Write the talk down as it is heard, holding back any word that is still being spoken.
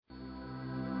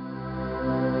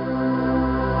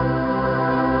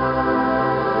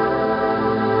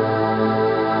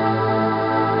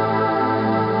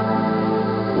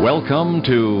Welcome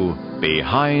to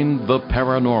Behind the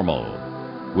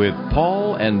Paranormal with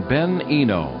Paul and Ben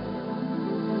Eno.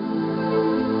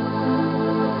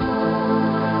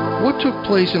 What took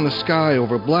place in the sky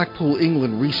over Blackpool,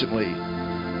 England recently?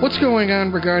 What's going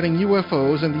on regarding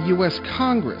UFOs and the U.S.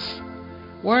 Congress?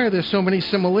 Why are there so many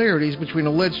similarities between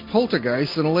alleged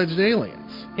poltergeists and alleged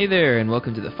aliens? Hey there, and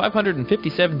welcome to the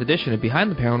 557th edition of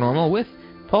Behind the Paranormal with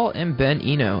Paul and Ben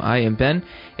Eno. I am Ben,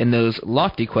 and those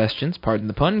lofty questions, pardon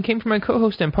the pun, came from my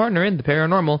co-host and partner in the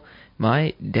paranormal,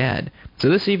 my dad. So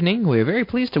this evening, we are very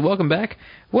pleased to welcome back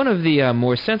one of the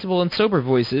more sensible and sober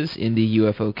voices in the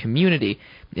UFO community.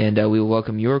 And we will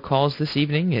welcome your calls this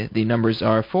evening. The numbers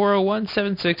are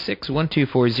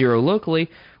 401-766-1240 locally,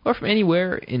 or from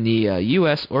anywhere in the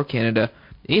U.S. or Canada,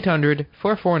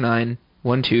 800-449-1240.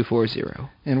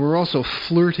 And we're also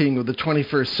flirting with the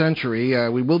 21st century.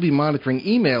 We will be monitoring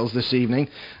emails this evening,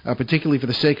 particularly for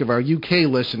the sake of our UK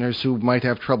listeners who might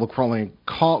have trouble calling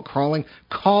across the pond.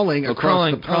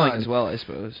 Crawling as well, I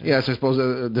suppose. Yes, I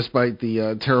suppose, despite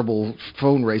the terrible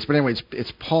phone race. But anyway,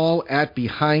 it's Paul at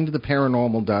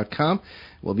BehindTheParanormal.com.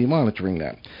 We'll be monitoring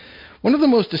that. One of the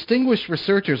most distinguished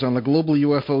researchers on the global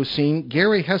UFO scene,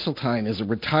 Gary Heseltine, is a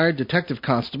retired detective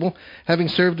constable, having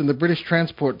served in the British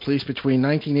Transport Police between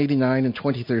 1989 and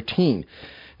 2013.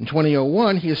 In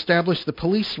 2001, he established the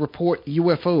Police Report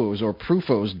UFOs, or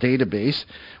PRUFOs, database,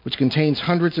 which contains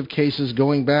hundreds of cases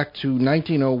going back to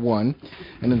 1901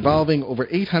 and involving over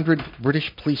 800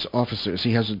 British police officers.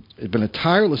 He has been a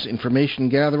tireless information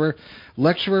gatherer,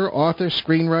 lecturer, author,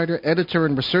 screenwriter, editor,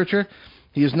 and researcher.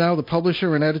 He is now the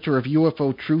publisher and editor of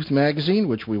UFO Truth magazine,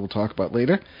 which we will talk about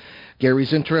later.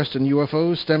 Gary's interest in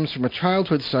UFOs stems from a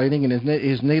childhood sighting in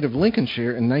his native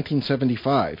Lincolnshire in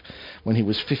 1975, when he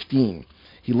was 15.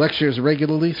 He lectures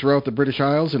regularly throughout the British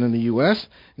Isles and in the U.S.,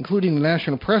 including the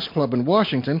National Press Club in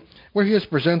Washington, where he is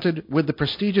presented with the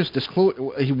prestigious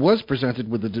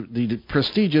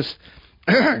prestigious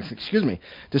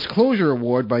Disclosure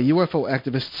Award by UFO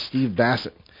activist Steve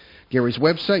Bassett. Gary's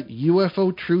website,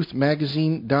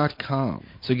 UFOTruthMagazine.com.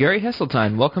 So Gary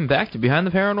Heseltine, welcome back to Behind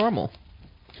the Paranormal.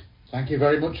 Thank you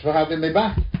very much for having me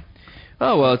back.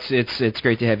 Oh, well, it's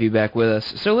great to have you back with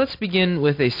us. So let's begin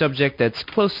with a subject that's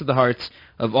close to the hearts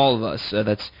of all of us.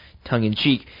 That's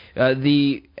tongue-in-cheek.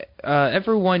 The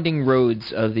ever-winding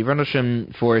roads of the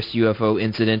Rendlesham Forest UFO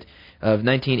incident of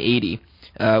 1980.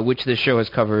 Which this show has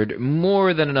covered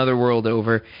more than another world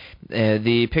over.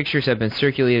 The pictures have been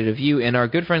circulated of you and our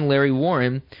good friend Larry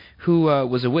Warren, who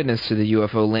was a witness to the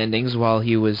UFO landings while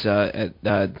he was at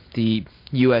the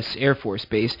U.S. Air Force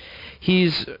Base.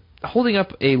 He's holding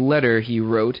up a letter he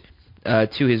wrote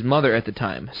to his mother at the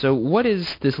time. So what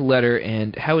is this letter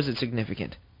and how is it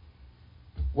significant?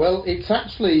 Well, it's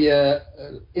actually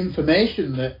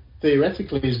information that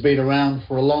theoretically has been around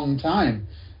for a long time.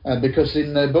 Because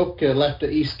in the book Left at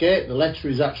Eastgate, the letter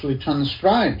is actually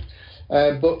transcribed.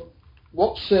 But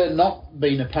what's not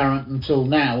been apparent until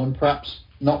now, and perhaps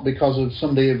not because of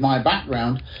somebody of my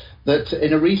background, that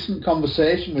in a recent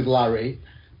conversation with Larry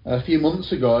a few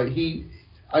months ago,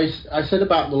 I said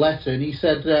about the letter, and he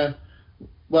said,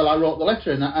 well, I wrote the letter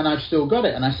and I've still got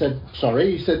it. And I said,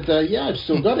 sorry? He said, yeah, I've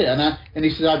still got it. And he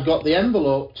said, I've got the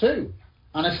envelope too.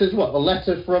 And I said, what, the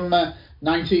letter from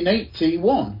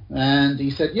 1981? And he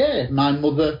said, yeah, my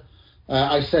mother,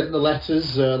 I sent the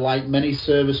letters like many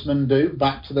servicemen do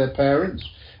back to their parents,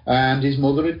 and his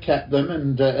mother had kept them,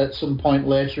 and at some point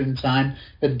later in time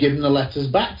had given the letters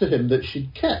back to him that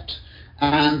she'd kept.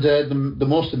 And the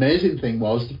most amazing thing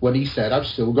was when he said, I've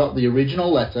still got the original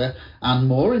letter, and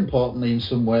more importantly in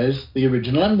some ways, the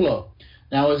original envelope.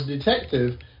 Now, as a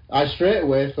detective, I straight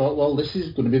away thought, well, this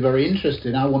is going to be very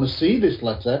interesting. I want to see this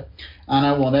letter, and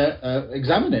I want to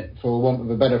examine it, for want of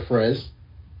a better phrase.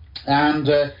 And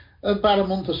about a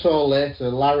month or so later,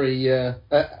 Larry,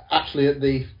 actually at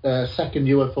the second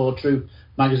UFO Truth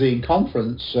magazine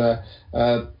conference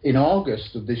in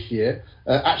August of this year,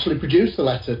 actually produced the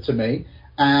letter to me,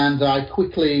 and I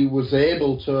quickly was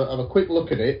able to have a quick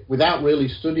look at it without really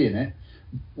studying it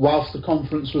whilst the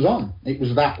conference was on. It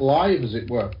was that live, as it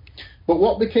were. But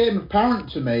what became apparent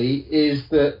to me is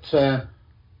that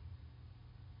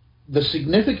the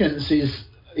significance is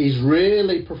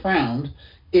really profound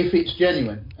if it's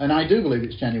genuine. And I do believe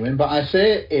it's genuine, but I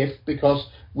say if because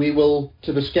we will,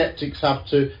 to the skeptics, have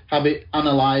to have it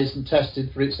analysed and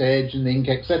tested for its age and ink,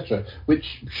 etc.,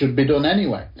 which should be done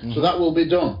anyway. Mm. So that will be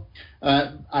done.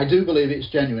 I do believe it's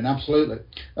genuine, absolutely.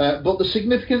 But the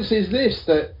significance is this,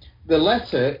 that the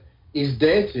letter is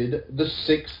dated the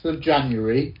 6th of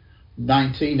January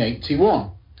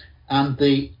 1981, and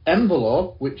the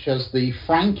envelope, which has the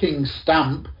franking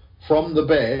stamp from the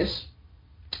base,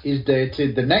 is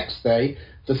dated the next day,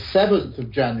 the 7th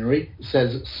of January. It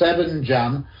says 7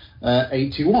 Jan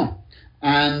 81.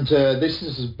 And this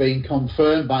has been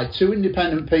confirmed by two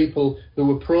independent people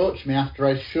who approached me after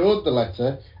I showed the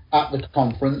letter at the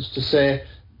conference to say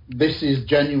this is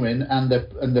genuine, and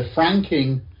the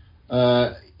franking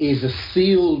is a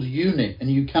sealed unit and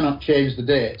you cannot change the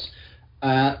dates.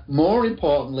 More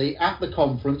importantly, at the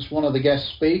conference, one of the guest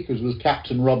speakers was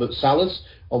Captain Robert Salas,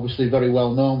 obviously very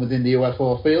well known within the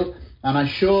UFO field, and I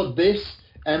showed this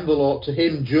envelope to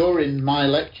him during my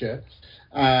lecture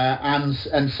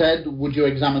and said, would you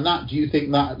examine that? Do you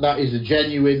think that is a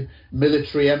genuine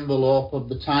military envelope of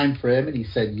the time frame? And he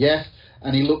said yes,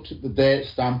 and he looked at the date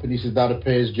stamp and he said that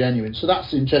appears genuine. So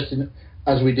that's interesting,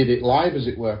 as we did it live, as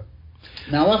it were.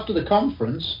 Now, after the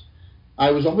conference,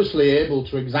 I was obviously able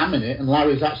to examine it, and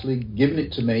Larry's actually given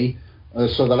it to me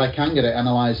so that I can get it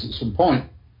analysed at some point.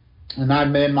 And I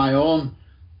made my own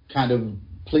kind of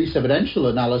police evidential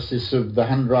analysis of the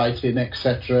handwriting,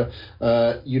 etc.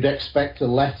 You'd expect a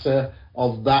letter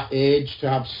of that age to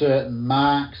have certain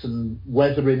marks and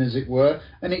weathering, as it were,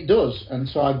 and it does. And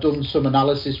so I've done some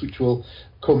analysis which will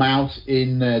come out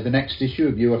in the next issue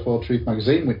of UFO Truth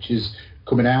magazine, which is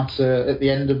coming out at the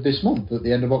end of this month, at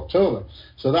the end of October.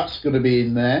 So that's going to be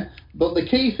in there. But the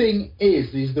key thing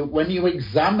is that when you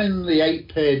examine the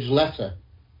 8-page letter,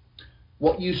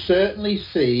 what you certainly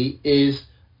see is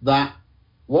that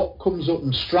what comes up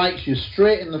and strikes you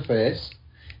straight in the face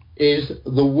is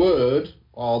the word,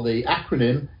 or the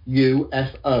acronym,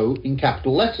 UFO in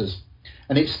capital letters.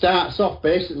 And it starts off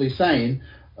basically saying,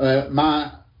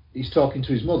 he's talking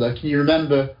to his mother, can you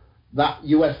remember that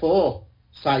UFO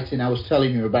sighting I was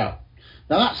telling you about?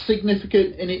 Now that's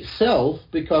significant in itself,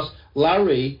 because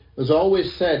Larry has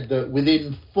always said that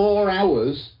within 4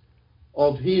 hours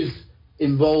of his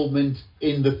involvement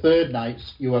in the third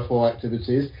night's UFO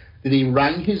activities, that he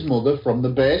rang his mother from the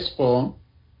base phone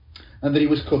and that he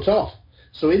was cut off.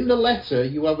 So in the letter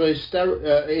you have,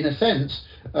 in a sense,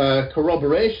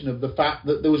 corroboration of the fact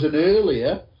that there was an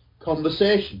earlier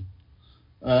conversation,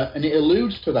 and it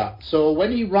alludes to that. So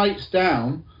when he writes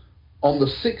down on the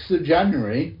 6th of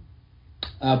January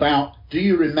about, do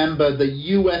you remember the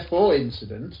UFO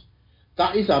incident,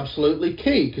 that is absolutely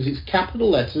key, because it's capital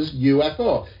letters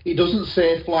UFO. It doesn't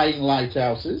say flying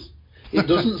lighthouses. It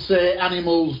doesn't say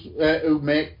animals who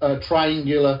make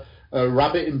triangular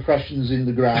rabbit impressions in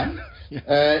the ground.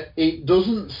 It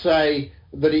doesn't say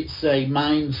that it's a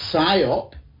mind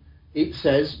psyop. It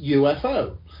says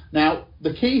UFO. Now,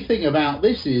 the key thing about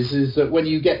this is that when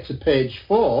you get to page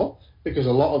 4, because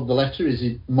a lot of the letter is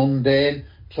mundane,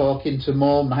 talking to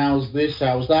mum, how's this,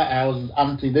 how's that, how's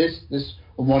auntie this,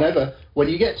 and whatever. When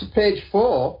you get to page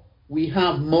 4, we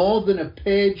have more than a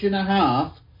page and a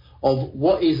half of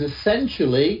what is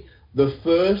essentially the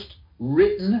first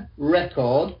written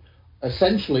record,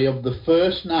 essentially, of the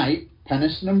first night,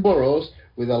 Penniston and Burroughs,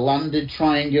 with a landed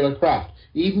triangular craft,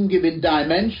 even giving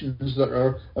dimensions that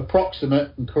are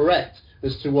approximate and correct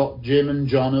as to what Jim and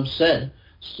John have said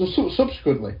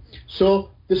subsequently.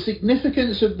 So the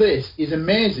significance of this is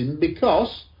amazing,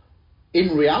 because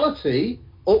in reality,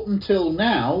 up until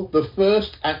now, the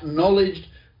first acknowledged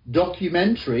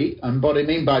documentary, and what I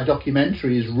mean by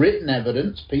documentary is written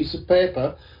evidence, piece of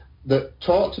paper, that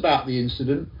talked about the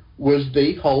incident was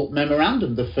the Holt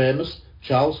Memorandum, the famous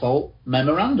Charles Holt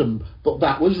Memorandum. But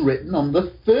that was written on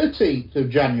the 13th of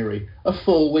January, a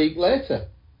full week later.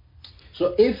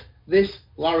 So if this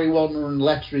Larry Warner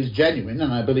letter is genuine,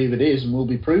 and I believe it is and will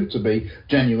be proved to be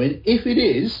genuine, if it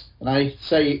is, and I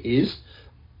say it is,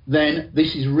 then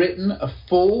this is written a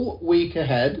full week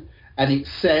ahead, and it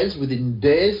says within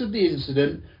days of the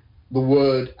incident the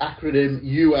word acronym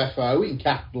UFO in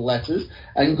capital letters,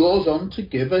 and goes on to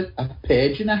give a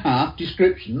page and a half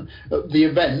description of the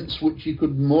events which you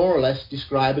could more or less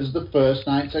describe as the first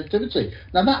night's activity.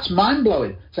 Now that's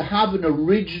mind-blowing, to have an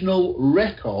original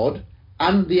record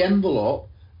and the envelope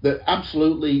that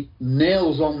absolutely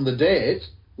nails on the date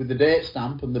with the date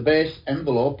stamp and the base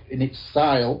envelope in its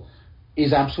style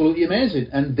is absolutely amazing,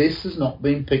 and this has not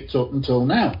been picked up until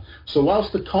now. So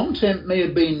whilst the content may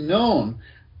have been known,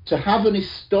 to have an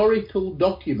historical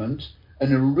document,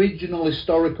 an original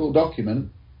historical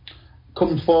document,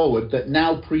 come forward that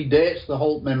now predates the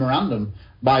Holt Memorandum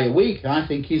by a week, I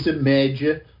think is a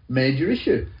major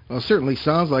issue. Well, it certainly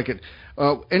sounds like it.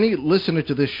 Any listener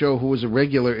to this show who is a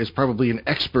regular is probably an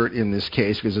expert in this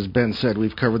case, because as Ben said,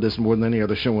 we've covered this more than any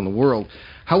other show in the world.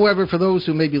 However, for those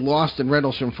who may be lost in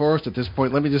Rendlesham Forest at this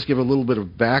point, let me just give a little bit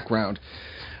of background.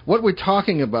 What we're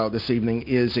talking about this evening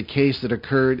is a case that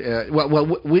occurred,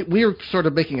 we're sort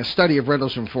of making a study of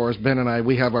Rendlesham Forest. Ben and I,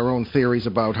 we have our own theories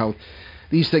about how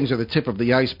these things are the tip of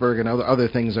the iceberg, and other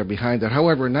things are behind that.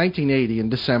 However, in 1980, in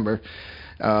December,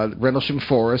 Rendlesham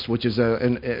Forest, which is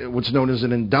what's known as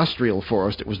an industrial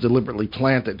forest, it was deliberately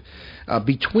planted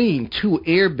between two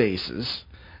air bases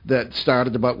that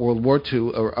started about World War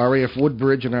II, RAF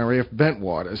Woodbridge and RAF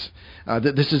Bentwaters.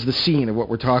 This is the scene of what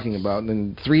we're talking about.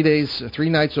 And 3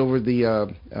 nights over a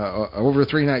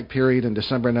 3-night period in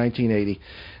December 1980,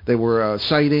 there were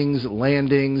sightings,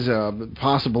 landings,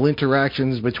 possible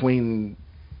interactions between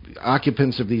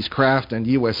occupants of these craft and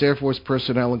U.S. Air Force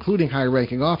personnel, including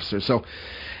high-ranking officers. So,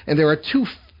 and there are two,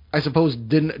 I suppose,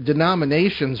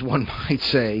 denominations, one might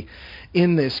say,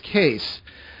 in this case.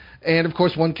 And, of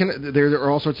course, there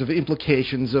are all sorts of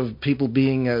implications of people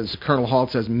being, as Colonel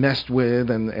Halt says, messed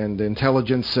with, and the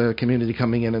intelligence community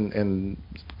coming in and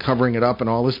covering it up and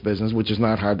all this business, which is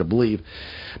not hard to believe.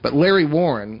 But Larry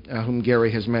Warren, whom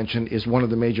Gary has mentioned, is one of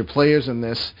the major players in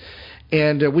this.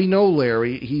 And we know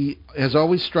Larry. He has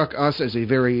always struck us as a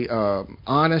very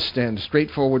honest and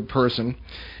straightforward person.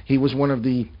 He was one of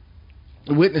the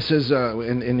witnesses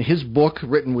in his book,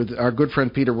 written with our good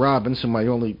friend Peter Robbins, whom I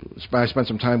spent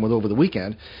some time with over the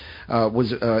weekend,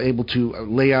 was able to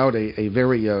lay out a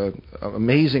very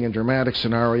amazing and dramatic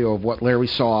scenario of what Larry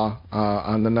saw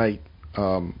on the night,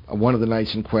 one of the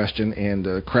nights in question,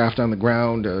 and craft on the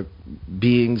ground,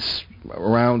 beings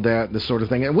around that, this sort of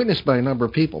thing, and witnessed by a number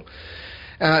of people.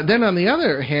 Then on the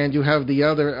other hand, you have the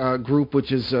other group,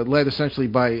 which is led essentially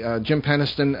by Jim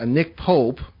Penniston, Nick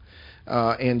Pope,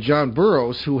 and John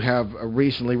Burroughs, who have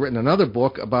recently written another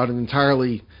book about an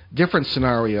entirely different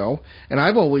scenario. And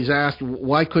I've always asked,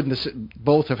 why couldn't this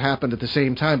both have happened at the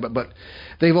same time? But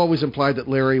they've always implied that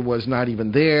Larry was not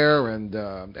even there, and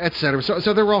et cetera.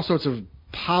 So there were all sorts of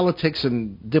politics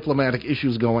and diplomatic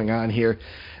issues going on here.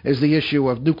 There's the issue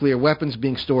of nuclear weapons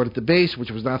being stored at the base,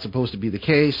 which was not supposed to be the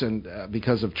case, and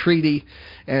because of treaty,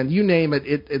 and you name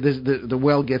it, the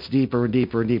well gets deeper and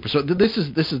deeper and deeper. So this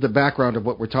is the background of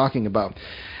what we're talking about.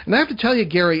 And I have to tell you,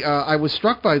 Gary, I was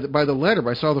struck by the letter.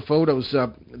 I saw the photos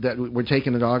that were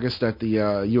taken in August at the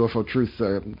UFO Truth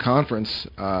conference,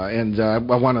 and I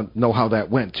want to know how that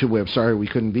went too. I'm sorry we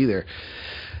couldn't be there.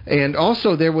 And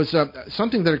also there was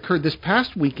something that occurred this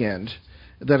past weekend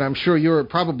that I'm sure you're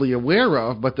probably aware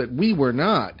of, but that we were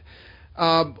not.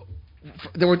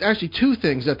 There were actually two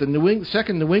things at the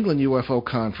second New England UFO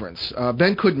conference.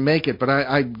 Ben couldn't make it, but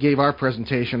I gave our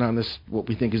presentation on this, what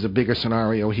we think is a bigger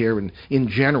scenario here in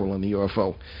general in the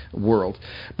UFO world.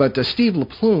 But Steve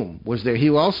LaPlume was there. He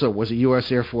also was a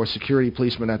U.S. Air Force security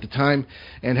policeman at the time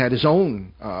and had his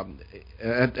own,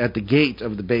 at the gate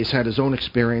of the base, had his own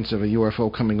experience of a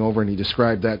UFO coming over, and he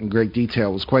described that in great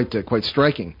detail. It was quite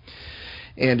striking.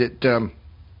 And it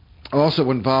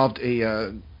also involved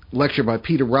a lecture by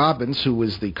Peter Robbins, who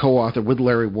was the co-author with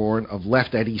Larry Warren of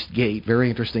Left at East Gate, very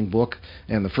interesting book,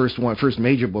 and the first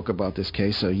major book about this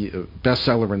case, a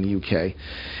bestseller in the UK.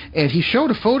 And he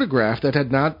showed a photograph that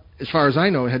had not, as far as I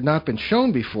know, had not been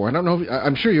shown before. I don't know.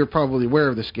 I'm sure you're probably aware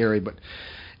of this, Gary, but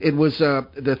it was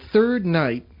the third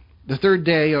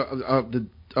day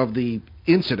of the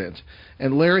incident,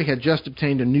 and Larry had just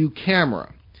obtained a new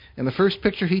camera. And the first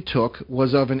picture he took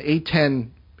was of an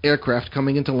A-10 aircraft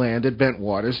coming into land at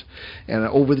Bentwaters and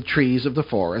over the trees of the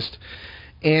forest.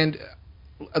 And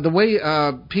the way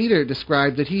Peter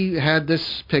described it, he had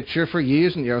this picture for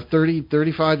years, and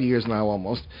 35 years now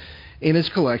almost, in his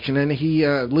collection. And he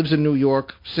lives in New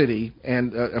York City.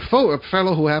 And a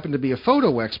fellow who happened to be a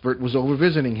photo expert was over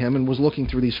visiting him and was looking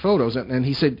through these photos. And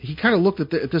he said he kind of looked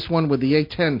at this one with the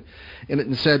A-10 in it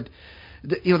and said,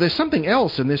 there's something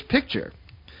else in this picture.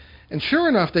 And sure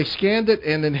enough, they scanned it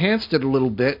and enhanced it a little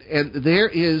bit, and there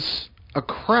is a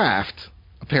craft,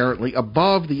 apparently,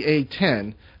 above the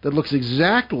A-10 that looks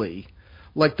exactly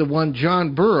like the one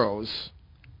John Burroughs,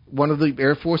 one of the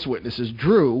Air Force witnesses,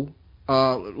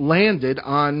 landed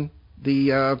on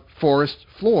the forest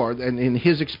floor, and in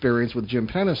his experience with Jim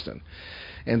Penniston.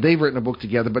 And they've written a book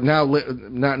together, but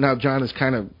now John is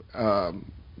kind of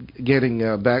getting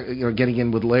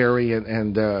in with Larry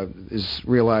and is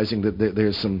realizing that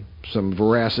there's some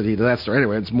veracity to that story.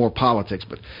 Anyway, it's more politics.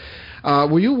 But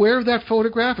were you aware of that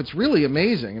photograph? It's really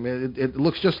amazing. I mean, it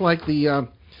looks just like the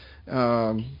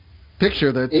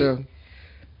picture that was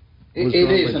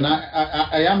it is, and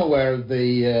I am aware of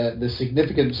the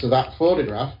significance of that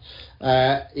photograph.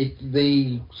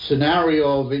 The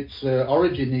scenario of its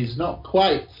origin is not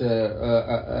quite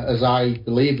as I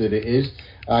believe that it is.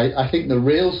 I think the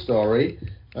real story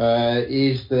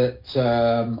is that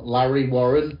Larry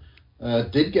Warren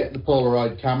did get the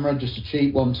Polaroid camera, just a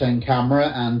cheap 110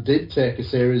 camera, and did take a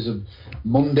series of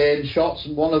mundane shots,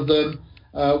 and one of them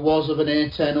was of an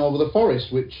A10 over the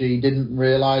forest, which he didn't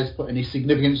realise put any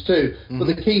significance to. Mm-hmm. But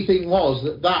the key thing was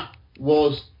that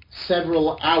was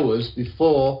several hours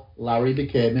before Larry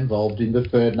became involved in the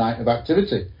third night of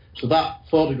activity. So that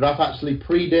photograph actually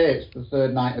predates the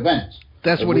third night event.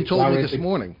 That's what he told me this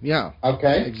morning. Yeah.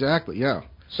 Okay. Exactly. Yeah.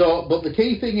 So, but the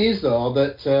key thing is though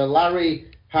that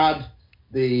Larry had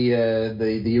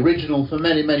the original for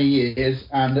many, many years,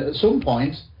 and at some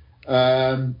point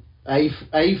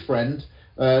a friend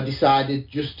decided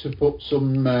just to put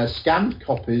some scanned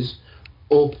copies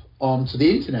up onto the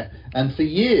internet, and for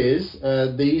years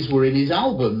these were in his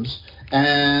albums,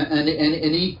 and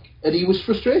he was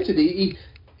frustrated.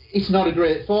 It's not a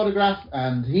great photograph,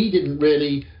 and he didn't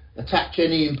really attach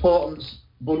any importance.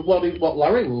 But what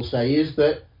Larry will say is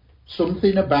that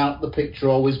something about the picture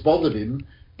always bothered him,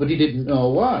 but he didn't know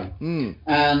why.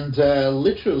 And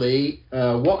literally,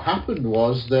 what happened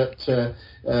was that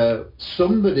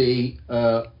somebody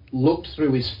looked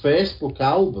through his Facebook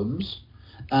albums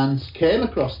and came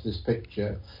across this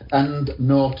picture and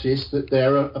noticed that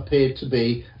there appeared to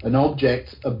be an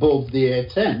object above the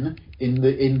A10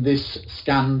 in this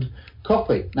scanned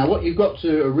copy. Now, what you've got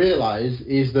to realise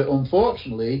is that,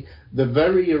 unfortunately, the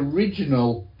very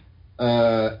original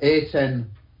A10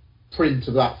 print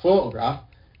of that photograph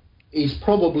is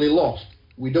probably lost.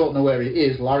 We don't know where it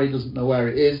is. Larry doesn't know where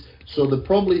it is. So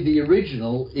probably the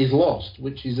original is lost,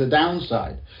 which is a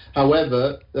downside.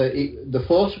 However, the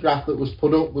photograph that was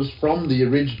put up was from the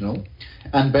original,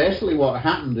 and basically what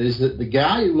happened is that the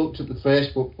guy who looked at the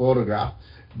Facebook photograph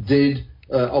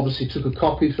obviously took a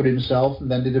copy for himself and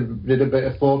then did a bit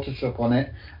of Photoshop on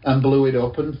it and blew it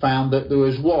up and found that there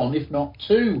was one, if not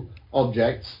two,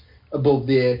 objects above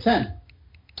the A10.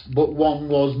 But one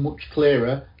was much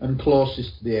clearer and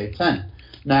closest to the A10.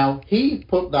 Now, he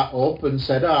put that up and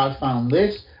said, I found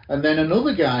this, and then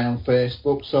another guy on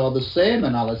Facebook saw the same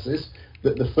analysis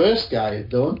that the first guy had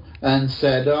done and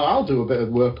said, I'll do a bit of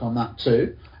work on that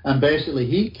too. And basically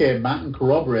he came back and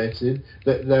corroborated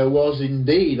that there was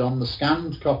indeed on the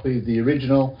scanned copy of the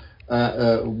original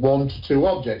 1 to 2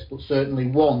 objects, but certainly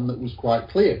one that was quite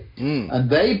clear.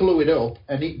 And they blew it up,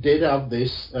 and it did have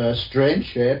this strange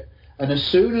shape. And as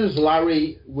soon as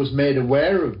Larry was made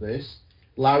aware of this,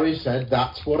 Larry said,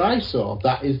 that's what I saw.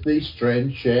 That is the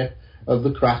strange shape of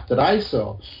the craft that I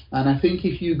saw. And I think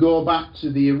if you go back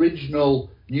to the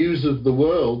original News of the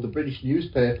World, the British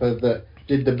newspaper that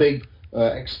did the big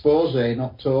expose in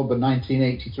October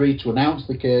 1983 to announce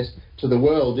the case to the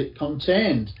world, it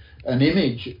contained an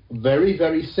image very,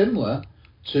 very similar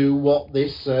to what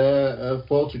this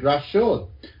photograph showed.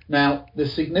 Now, the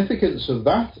significance of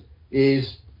that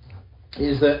is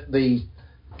that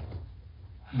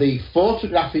the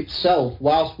photograph itself,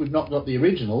 whilst we've not got the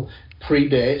original,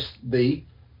 predates the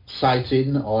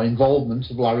sighting or involvement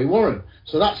of Larry Warren.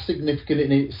 So that's significant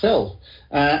in itself.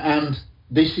 And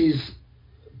this is,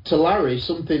 to Larry,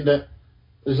 something that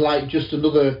is like just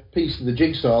another piece of the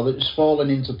jigsaw that has fallen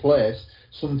into place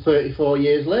some 34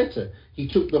 years later. He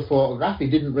took the photograph, he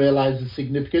didn't realise the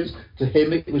significance. To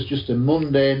him, it was just a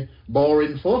mundane,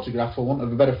 boring photograph, for want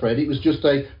of a better phrase. It was just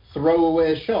a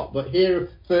throwaway shot. But here,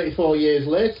 34 years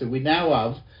later, we now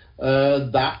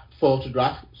have that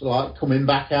photograph coming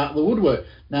back out of the woodwork.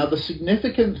 Now, the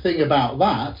significant thing about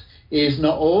that is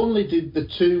not only did the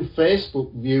two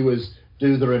Facebook viewers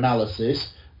do their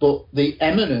analysis, but the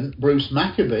eminent Bruce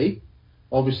Maccabee,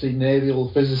 obviously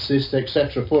naval physicist,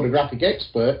 etc., photographic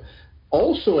expert,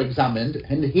 also examined,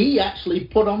 and he actually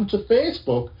put onto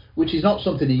Facebook, which is not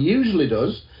something he usually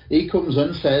does. He comes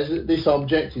and says that this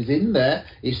object is in there,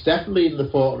 it's definitely in the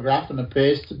photograph and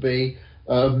appears to be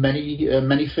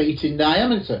many feet in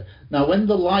diameter. Now, when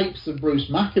the likes of Bruce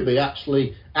Maccabee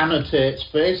actually annotates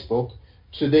Facebook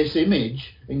to this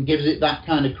image and gives it that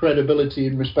kind of credibility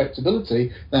and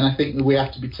respectability, then I think that we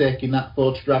have to be taking that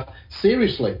photograph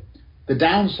seriously. The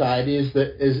downside is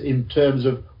that, as in terms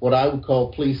of what I would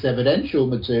call police evidential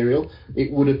material,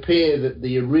 it would appear that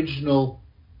the original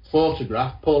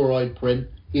photograph, Polaroid print,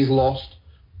 is lost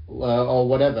or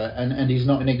whatever, and is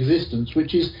not in existence,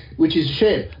 which is a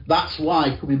shame. That's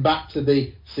why, coming back to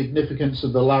the significance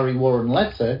of the Larry Warren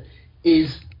letter,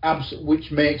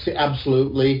 which makes it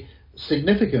absolutely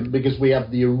significant, because we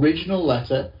have the original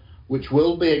letter, which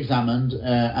will be examined,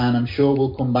 and I'm sure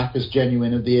will come back as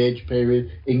genuine of the age period,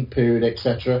 ink period,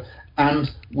 etc. And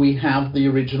we have the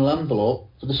original envelope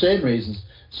for the same reasons.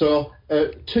 So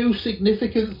two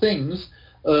significant things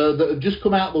that have just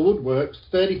come out of the woodworks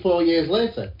 34 years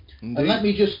later. Indeed. And let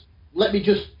me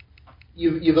just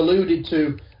you've alluded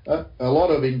to a lot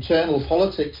of internal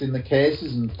politics in the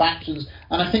cases and factions,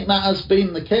 and I think that has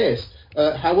been the case.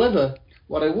 However,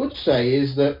 what I would say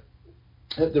is that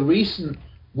at the recent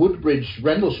Woodbridge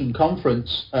Rendlesham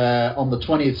Conference on the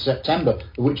 20th September,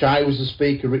 of which I was the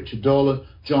speaker, Richard Dolan,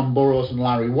 John Burroughs and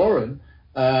Larry Warren.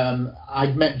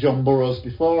 I'd met John Burroughs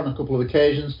before on a couple of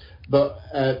occasions, but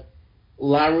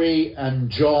Larry and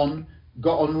John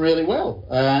got on really well.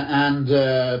 And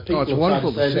people it's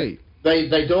wonderful to see.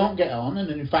 They don't get on, and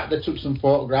in fact they took some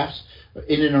photographs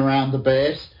in and around the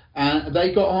base, and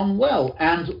they got on well.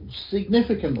 And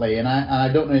significantly, and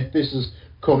I don't know if this has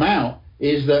come out,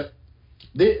 is that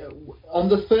on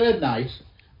the third night,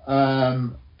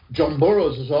 John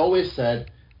Burroughs has always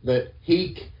said that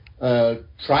he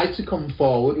tried to come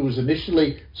forward. It was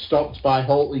initially stopped by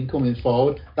Holtling coming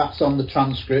forward. That's on the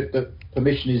transcript, that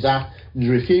permission is asked and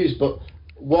refused. But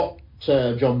what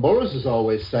John Burroughs has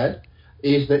always said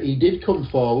is that he did come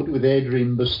forward with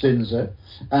Adrian Bustinza,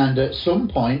 and at some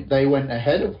point they went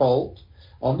ahead of Holt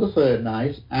on the third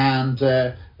night, and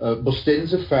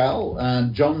Bustinza fell,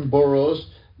 and John Burroughs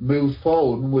moved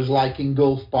forward and was like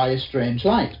engulfed by a strange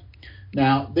light.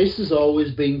 Now, this has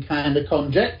always been kind of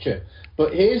conjecture,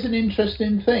 but here's an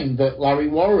interesting thing that Larry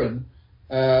Warren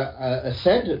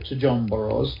said to John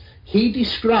Burroughs. He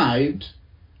described,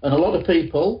 and a lot of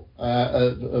people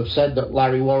have said that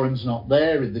Larry Warren's not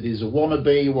there, that he's a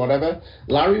wannabe, whatever.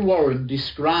 Larry Warren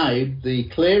described the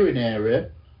clearing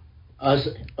area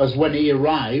as when he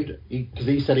arrived, because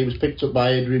he said he was picked up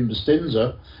by Adrian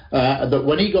Bustinza, that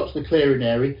when he got to the clearing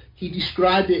area, he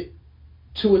described it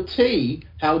to a T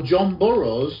how John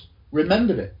Burroughs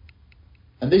remembered it.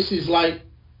 And this is like,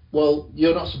 well,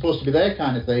 you're not supposed to be there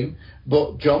kind of thing,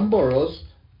 but John Burroughs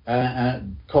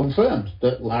confirmed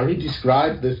that Larry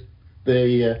described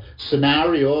the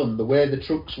scenario and the way the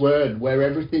trucks were and where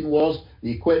everything was,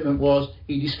 the equipment was.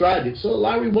 He described it. So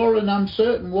Larry Warren, I'm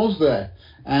certain, was there.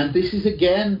 And this is,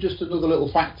 again, just another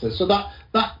little factor. So that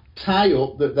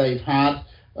tie-up that they've had,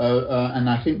 and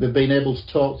I think they've been able to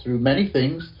talk through many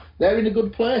things, they're in a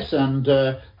good place. And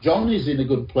John is in a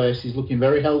good place. He's looking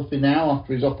very healthy now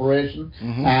after his operation.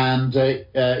 Mm-hmm.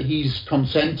 And he's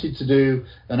consented to do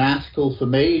an article for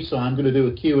me, so I'm going to do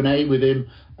a Q&A with him.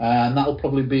 And that'll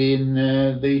probably be in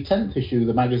the 10th issue of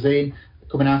the magazine,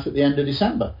 coming out at the end of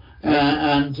December.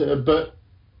 But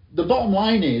the bottom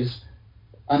line is,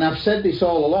 and I've said this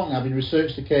all along, having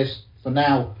researched the case for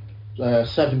now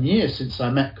 7 years since I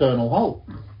met Colonel Holt,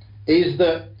 is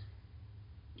that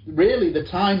really the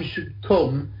time should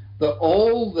come that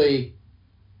all the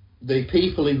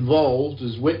people involved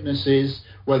as witnesses,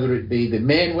 whether it be the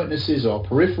main witnesses or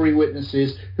periphery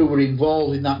witnesses who were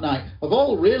involved in that night, of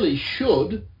all really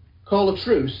should call a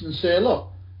truce and say,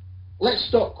 look, let's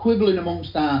stop quibbling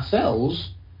amongst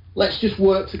ourselves. Let's just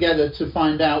work together to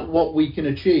find out what we can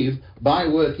achieve by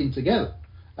working together.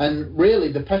 And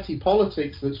really, the petty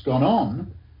politics that's gone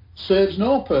on serves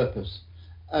no purpose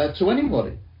to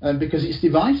anybody because it's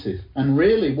divisive. And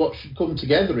really, what should come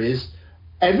together is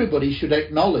everybody should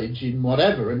acknowledge in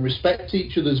whatever and respect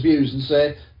each other's views and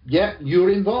say, yeah,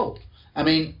 you're involved. I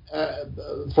mean,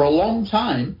 for a long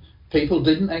time, people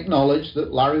didn't acknowledge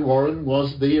that Larry Warren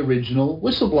was the original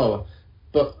whistleblower.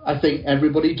 But I think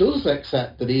everybody does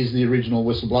accept that he is the original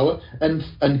whistleblower,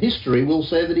 and history will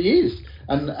say that he is.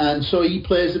 And so he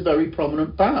plays a very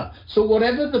prominent part. So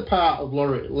whatever the part of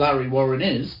Larry Warren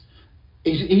is,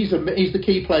 he's the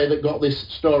key player that got this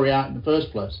story out in the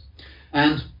first place.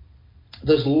 And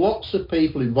there's lots of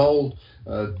people involved.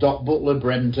 Dot Butler,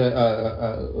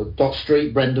 Dot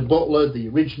Street, Brenda Butler, the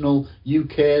original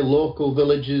UK local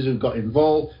villagers who got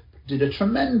involved, did a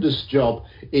tremendous job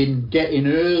in getting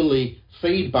early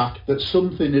feedback that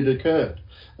something had occurred.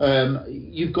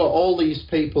 You've got all these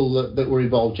people that were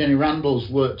involved. Jenny Randall's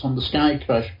worked on the Sky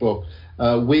Crash book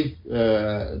with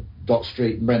Dot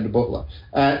Street and Brenda Butler.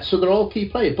 So they're all key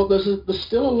players. But there's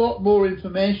still a lot more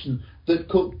information that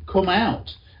could come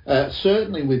out,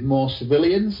 certainly with more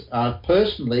civilians.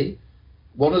 Personally,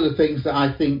 one of the things that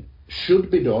I think should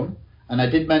be done, and I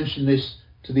did mention this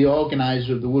to the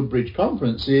organiser of the Woodbridge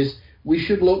Conference, is we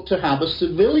should look to have a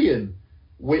civilian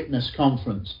witness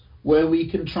conference where we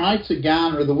can try to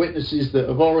garner the witnesses that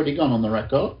have already gone on the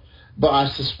record. But I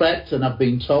suspect, and I've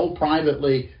been told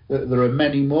privately, that there are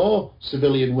many more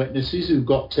civilian witnesses who've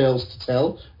got tales to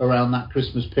tell around that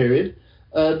Christmas period,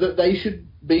 that they should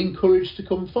be encouraged to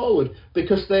come forward,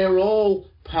 because they are all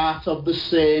part of the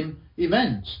same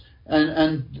events.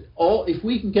 And if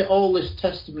we can get all this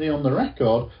testimony on the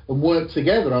record and work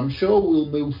together, I'm sure we'll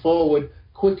move forward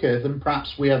quicker than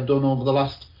perhaps we have done over the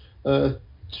last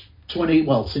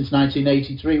since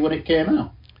 1983 when it came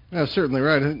out. Certainly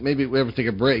right. Maybe we have to take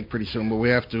a break pretty soon, but we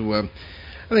have to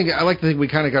I like to think we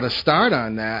kind of got a start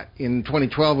on that in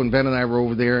 2012 when Ben and I were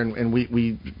over there, and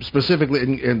we specifically,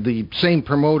 and the same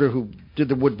promoter who did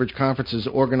the Woodbridge conferences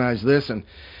organized this, and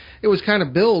it was kind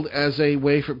of billed as a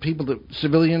way for people,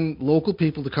 civilian, local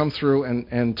people, to come through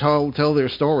and tell their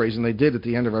stories, and they did at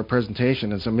the end of our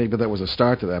presentation, and so maybe that was a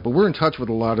start to that. But we're in touch with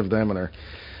a lot of them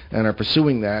and are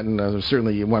pursuing that, and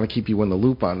certainly want to keep you in the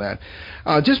loop on that.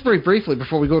 Just very briefly,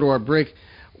 before we go to our break,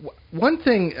 one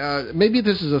thing, maybe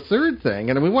this is a third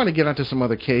thing, and we want to get onto some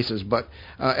other cases, but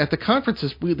at the conference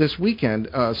this weekend,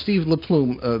 Steve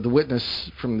LaPlume, the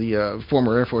witness from the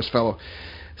former Air Force fellow,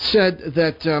 said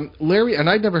that Larry, and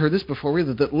I'd never heard this before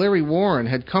either, that Larry Warren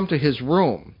had come to his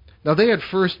room. Now, they had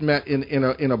first met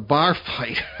in a bar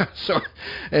fight,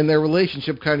 and their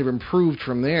relationship kind of improved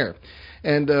from there.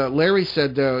 And Larry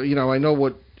said, I know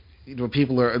what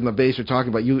people are in the base are talking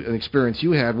about, an experience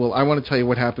you had. Well, I want to tell you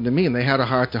what happened to me. And they had a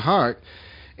heart-to-heart.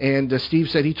 And Steve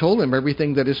said he told him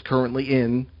everything that is currently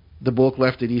in the book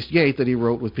Left at East Gate that he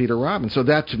wrote with Peter Robbins. So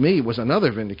that, to me, was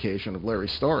another vindication of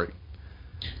Larry's story.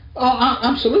 Oh,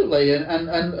 absolutely.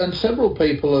 And several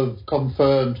people have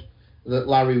confirmed that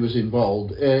Larry was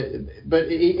involved. But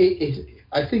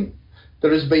I think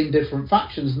there has been different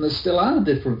factions, and there still are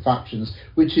different factions,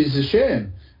 which is a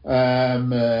shame.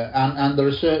 And there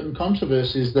are certain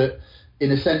controversies that,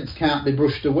 in a sense, can't be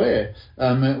brushed away.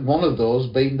 One of those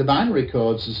being the binary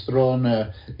codes has thrown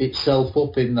itself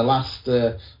up in the last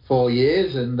 4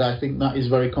 years, and I think that is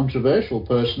very controversial,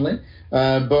 personally.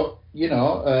 But,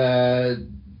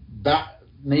 that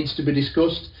needs to be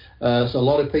discussed. So a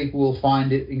lot of people will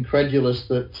find it incredulous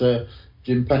that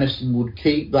Jim Penniston would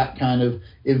keep that kind of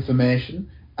information,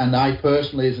 and I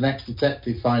personally, as an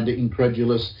ex-detective, find it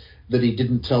incredulous that he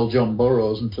didn't tell John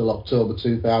Burroughs until October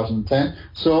 2010.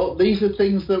 So these are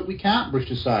things that we can't brush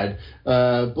aside.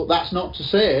 But that's not to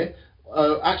say,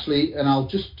 actually, and I'll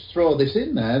just throw this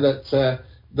in there, that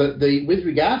with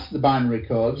regards to the binary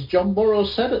codes, John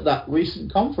Burroughs said at that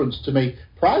recent conference to me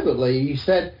privately, he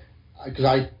said, because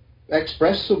I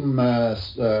expressed some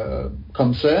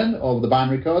concern over the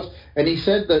binary codes, and he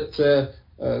said that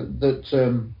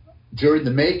during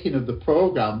the making of the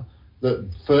program that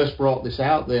first brought this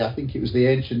out there, I think it was the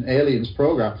Ancient Aliens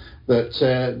program, that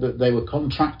they were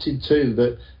contracted to,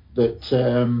 that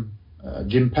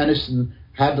Jim Penniston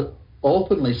had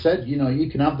openly said, you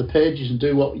can have the pages and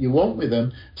do what you want with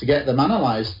them to get them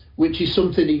analysed, which is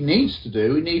something he needs to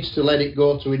do. He needs to let it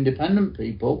go to independent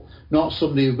people, not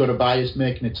somebody who's got a bias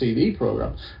making a TV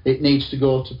program. It needs to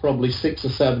go to probably 6 or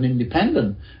 7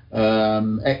 independent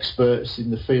experts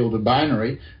in the field of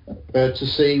binary to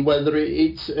see whether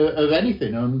it's of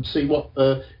anything and see what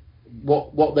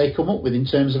they come up with in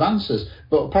terms of answers.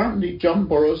 But apparently John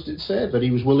Burroughs did say that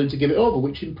he was willing to give it over,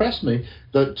 which impressed me,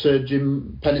 that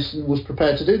Jim Penniston was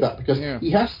prepared to do that, because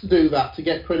he has to do that to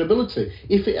get credibility.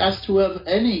 If it has to have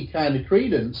any kind of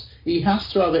credence, he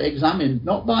has to have it examined,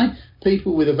 not by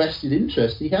people with a vested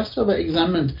interest, he has to have it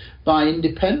examined by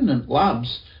independent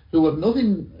labs who have no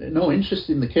interest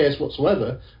in the case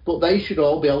whatsoever, but they should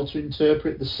all be able to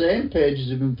interpret the same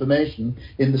pages of information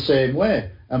in the same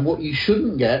way. And what you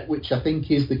shouldn't get, which I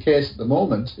think is the case at the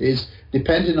moment, is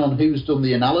depending on who's done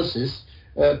the analysis,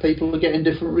 people are getting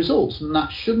different results, and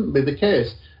that shouldn't be the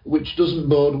case, which doesn't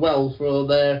bode well for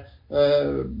their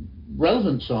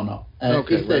relevance or not.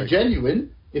 If they're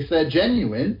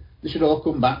genuine, they should all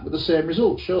come back with the same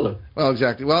results, surely. Well,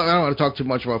 exactly. Well, I don't want to talk too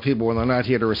much about people when they're not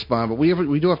here to respond, but we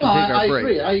do have to take our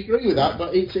break. I agree with that,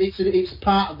 but it's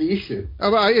part of the issue.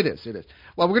 Oh, well, it is.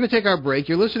 Well, we're going to take our break.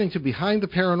 You're listening to Behind the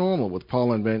Paranormal with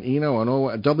Paul and Ben Eno on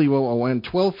WOON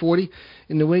 1240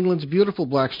 in New England's beautiful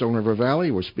Blackstone River Valley.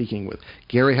 We're speaking with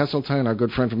Gary Hesseltine, our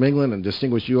good friend from England and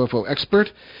distinguished UFO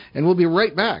expert, and we'll be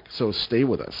right back, so stay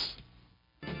with us.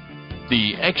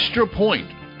 The Extra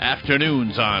Point.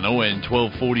 Afternoons on ON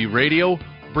 1240 Radio,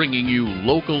 bringing you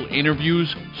local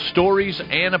interviews, stories,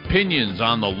 and opinions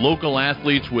on the local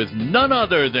athletes with none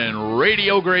other than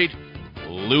radio great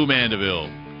Lou Mandeville.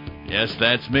 Yes,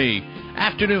 that's me.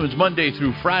 Afternoons Monday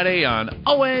through Friday on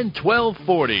ON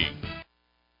 1240.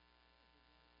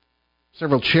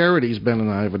 Several charities Ben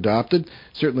and I have adopted.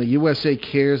 Certainly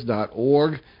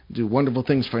USACares.org do wonderful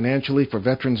things financially for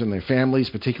veterans and their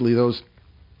families, particularly those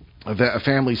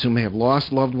families who may have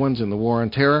lost loved ones in the War on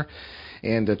Terror,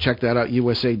 and check that out,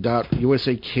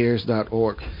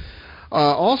 usacares.org.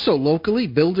 Also locally,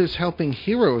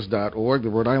 buildershelpingheroes.org, the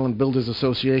Rhode Island Builders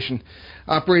Association,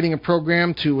 operating a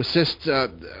program to assist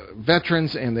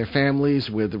veterans and their families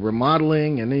with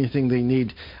remodeling and anything they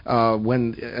need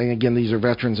and again, these are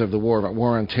veterans of the War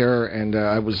on Terror, and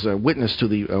I was witness to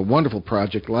the wonderful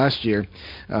project last year,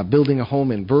 building a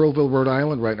home in Burrillville, Rhode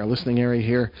Island, right in our listening area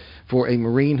here, for a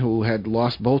Marine who had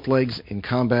lost both legs in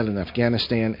combat in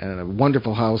Afghanistan, and a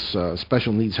wonderful house,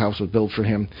 special needs house was built for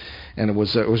him, and it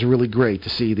was really great to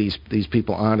see these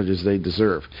people honored as they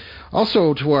deserve.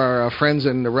 Also, to our friends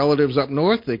and relatives up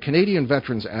north, the Canadian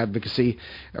Veterans Advocacy,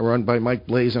 run by Mike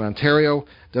Blaze in Ontario,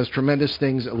 does tremendous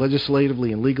things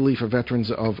legislatively and legally for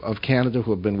veterans of Canada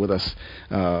who have been with us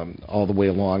all the way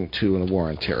along to in the War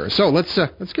on Terror. So let's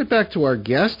get back to our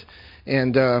guest.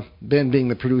 And Ben, being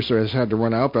the producer, has had to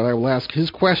run out, but I will ask his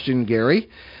question, Gary.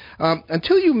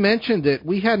 Until you mentioned it,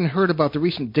 we hadn't heard about the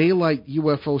recent daylight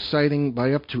UFO sighting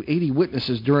by up to 80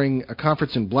 witnesses during a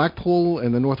conference in Blackpool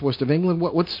in the northwest of England.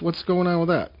 What's going on with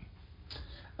that?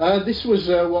 This was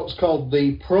what's called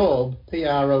the Probe,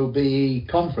 P-R-O-B-E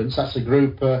conference. That's a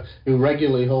group who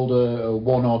regularly hold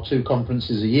one or two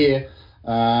conferences a year.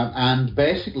 And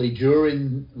basically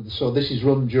this is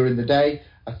run during the day.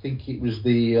 I think it was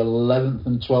the 11th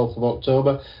and 12th of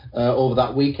October over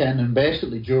that weekend, and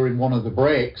basically during one of the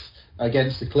breaks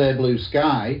against the clear blue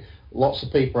sky, lots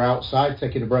of people are outside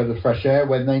taking a breath of fresh air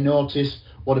when they notice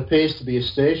what appears to be a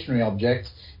stationary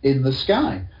object in the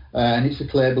sky. And it's a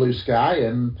clear blue sky,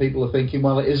 and people are thinking,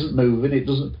 well, it isn't moving, it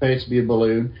doesn't appear to be a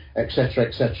balloon, etc.,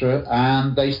 etc.,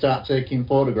 and they start taking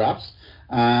photographs,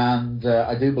 and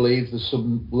I do believe there's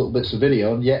some little bits of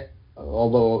video, and yet,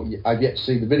 although I've yet to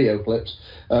see the video clips,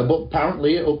 but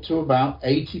apparently up to about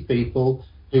 80 people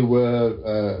who were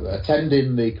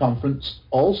attending the conference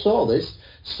all saw this.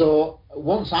 So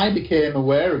once I became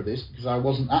aware of this, because I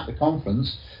wasn't at the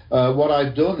conference, what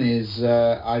I've done is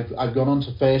I've gone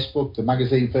onto Facebook, the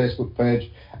magazine Facebook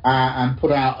page, and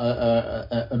put out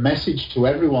a message to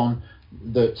everyone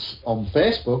that's on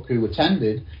Facebook who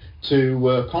attended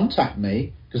to contact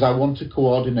me, because I want to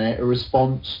coordinate a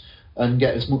response and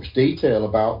get as much detail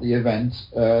about the event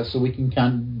so we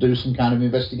can do some kind of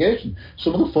investigation.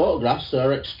 Some of the photographs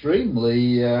are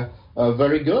extremely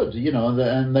very good,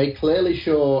 and they clearly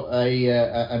show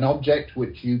an object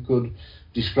which you could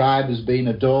describe as being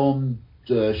a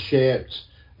dome-shaped,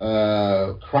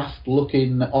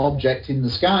 craft-looking object in the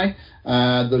sky.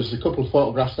 There's a couple of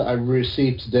photographs that I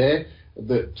received today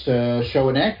that show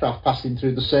an aircraft passing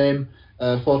through the same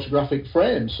photographic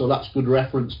frame, so that's a good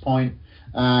reference point.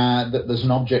 That there's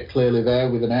an object clearly there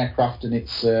with an aircraft and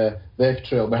its vapor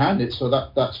trail behind it, so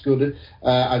that's good.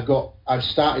 I've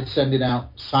started sending out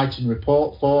sighting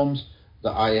report forms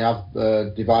that I have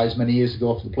devised many years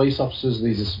ago for the police officers.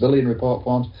 These are civilian report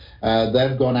forms.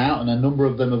 They've gone out, and a number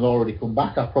of them have already come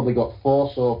back. I've probably got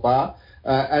 4 so far.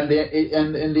 And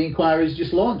the inquiry is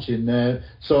just launching.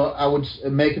 So I would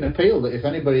make an appeal that if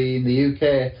anybody in the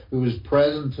UK who was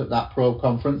present at that Probe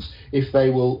conference, if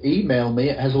they will email me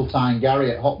at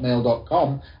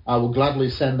heseltinegary@hotmail.com, I will gladly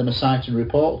send them a sighting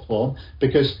report form,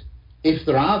 because if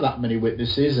there are that many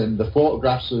witnesses and the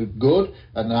photographs are good,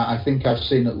 and I think I've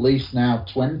seen at least now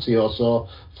 20 or so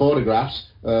photographs,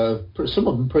 some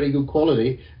of them pretty good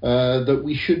quality, that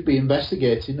we should be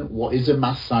investigating what is a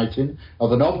mass sighting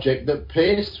of an object that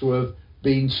appears to have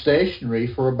been stationary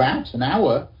for about an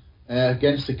hour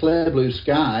against the clear blue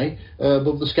sky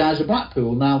above the skies of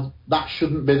Blackpool. Now, that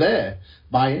shouldn't be there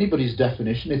by anybody's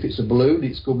definition. If it's a balloon,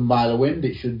 it's governed by the wind,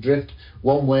 it should drift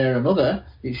one way or another,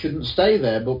 it shouldn't stay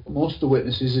there. But most of the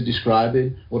witnesses are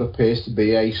describing what appears to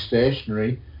be a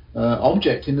stationary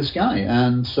object in the sky,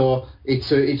 and so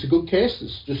it's a good case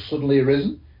that's just suddenly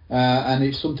arisen, and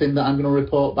it's something that I'm going to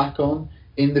report back on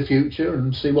in the future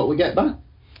and see what we get back.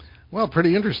 Well,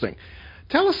 pretty interesting.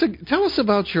 Tell us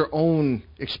about your own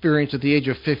experience at the age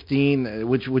of 15,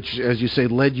 which, as you say,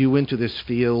 led you into this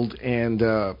field, and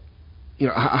how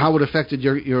it affected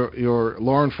your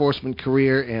law enforcement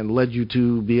career and led you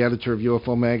to be editor of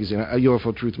UFO magazine,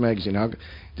 UFO Truth magazine.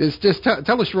 Just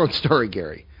tell us your own story,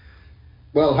 Gary.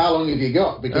 Well, how long have you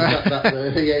got? Because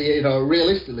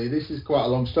realistically, this is quite a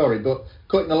long story. But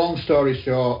cutting the long story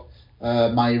short,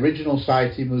 my original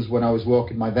sighting was when I was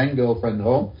walking my then girlfriend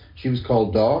home. She was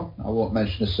called Dawn. I won't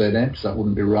mention her surname because that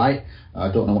wouldn't be right. I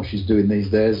don't know what she's doing these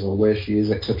days or where she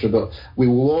is, etc. But we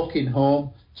were walking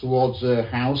home towards her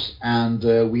house, and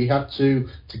we had to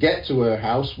get to her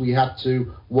house, we had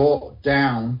to walk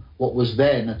down what was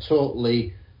then a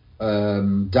totally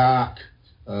dark,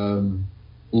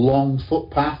 long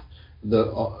footpath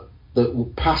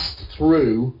that passed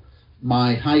through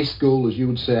my high school, as you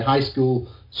would say, high school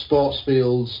sports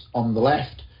fields on the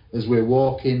left as we're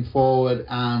walking forward,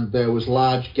 and there was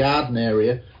large garden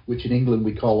area which in England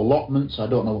we call allotments. I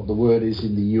don't know what the word is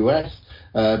in the US,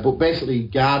 but basically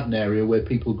garden area where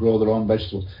people grow their own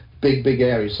vegetables. Big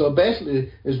area. So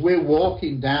basically, as we're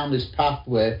walking down this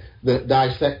pathway that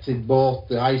dissected both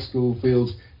the high school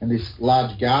fields and this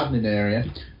large gardening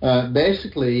area,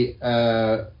 basically,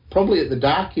 probably at the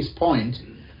darkest point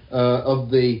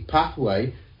of the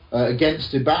pathway,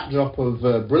 against a backdrop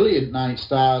of brilliant night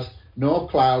stars, no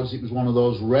clouds. It was one of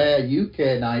those rare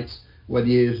UK nights when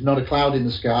there's not a cloud in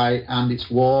the sky and it's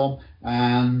warm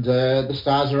and the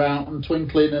stars are out and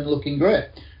twinkling and looking great.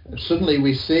 Suddenly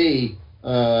we see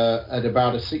at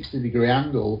about a 60-degree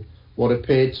angle what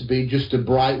appeared to be just a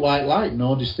bright white light,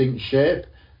 no distinct shape.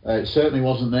 It certainly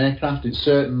wasn't an aircraft. It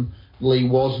certainly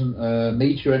wasn't a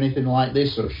meteor or anything like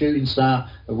this, or a shooting star,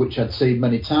 of which I'd seen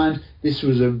many times. This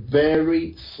was a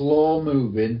very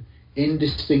slow-moving,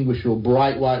 indistinguishable,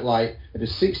 bright white light at a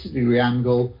 60-degree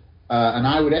angle, and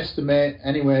I would estimate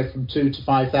anywhere from 2,000 to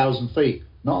 5,000 feet.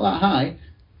 Not that high,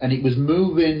 and it was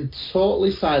moving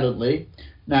totally silently.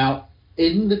 Now,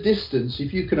 in the distance,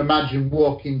 if you can imagine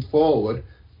walking forward,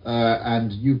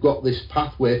 and you've got this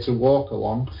pathway to walk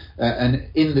along, and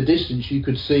in the distance you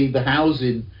could see the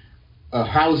housing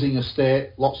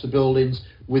estate, lots of buildings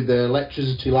with the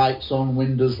electricity lights on,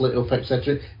 windows lit up,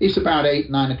 etc. It's about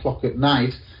 8-9 o'clock at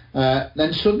night.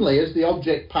 Then suddenly, as the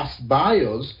object passed by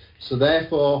us, so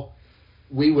therefore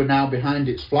we were now behind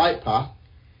its flight path,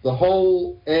 the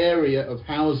whole area of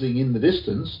housing in the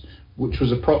distance, which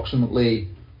was approximately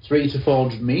 300 to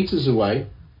 400 metres away,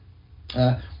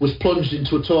 was plunged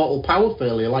into a total power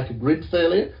failure, like a grid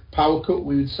failure, power cut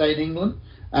we would say in England,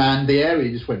 and the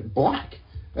area just went black.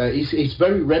 It's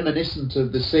very reminiscent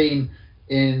of the scene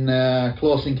in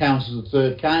Close Encounters of the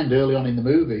Third Kind early on in the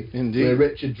movie. Indeed. Where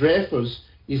Richard Dreyfuss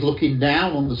is looking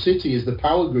down on the city as the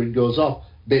power grid goes off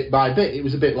bit by bit. It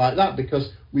was a bit like that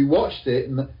because we watched it,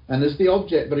 and as the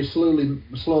object very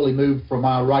slowly moved from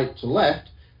our right to left,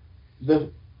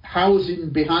 the housing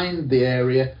behind the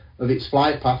area of its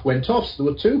flight path went off. So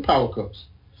there were two power cuts,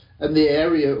 and the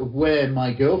area of where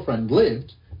my girlfriend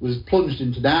lived was plunged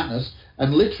into darkness.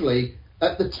 And literally,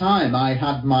 at the time, I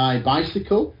had my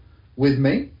bicycle with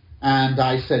me, and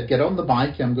I said, get on the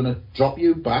bike, I'm going to drop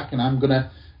you back, and I'm going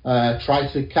to try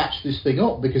to catch this thing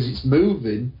up because it's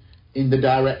moving in the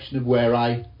direction of where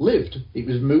I lived. It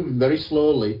was moving very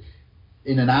slowly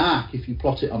in an arc, if you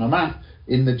plot it on a map,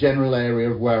 in the general area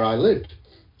of where I lived.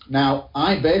 Now,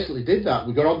 I basically did that.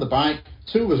 We got on the bike,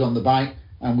 two of us on the bike,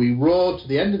 and we rode to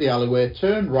the end of the alleyway,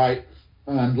 turned right,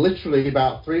 and literally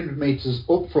about 300 metres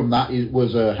up from that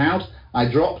was a house. I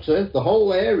dropped her. The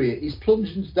whole area is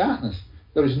plunged into darkness.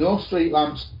 There is no street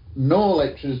lamps, no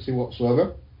electricity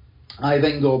whatsoever. I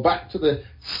then go back to the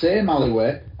same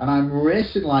alleyway, and I'm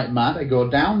racing like mad. I go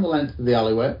down the length of the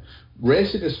alleyway,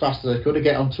 racing as fast as I could to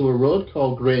get onto a road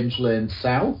called Grange Lane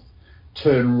South,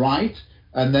 turn right,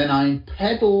 and then I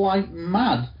pedal like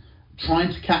mad,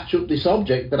 trying to catch up this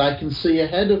object that I can see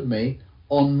ahead of me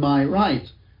on my right,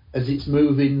 as it's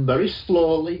moving very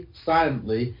slowly,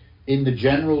 silently, in the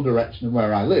general direction of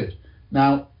where I lived.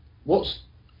 Now, what's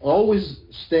always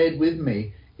stayed with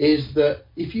me is that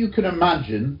if you can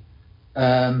imagine,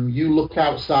 you look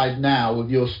outside now of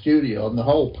your studio and the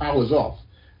whole power's off,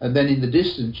 and then in the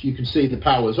distance you can see the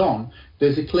power's on,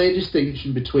 there's a clear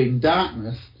distinction between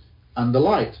darkness and the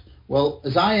light. Well,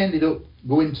 as I ended up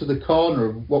going to the corner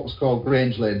of what was called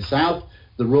Grange Lane South,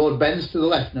 the road bends to the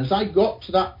left, and as I got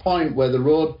to that point where the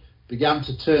road began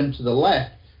to turn to the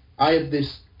left, I had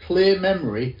this clear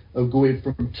memory of going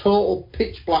from total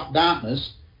pitch black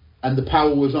darkness and the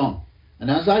power was on. And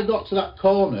as I got to that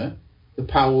corner, the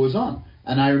power was on.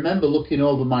 And I remember looking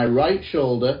over my right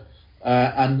shoulder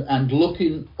and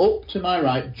looking up to my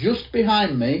right, just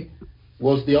behind me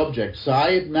was the object. So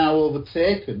I had now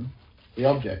overtaken the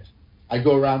object. I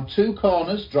go around two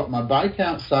corners, drop my bike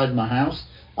outside my house.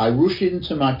 I rush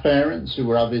into my parents, who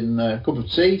were having a cup of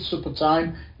tea, supper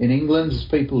time in England, as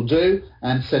people do,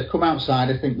 and said, come outside,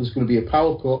 I think there's going to be a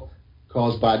power cut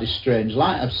caused by this strange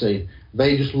light I've seen.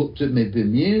 They just looked at me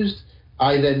bemused.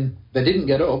 They didn't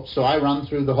get up, so I ran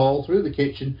through the hall, through the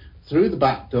kitchen, through the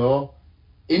back door,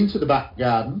 into the back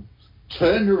garden,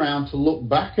 turned around to look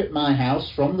back at my house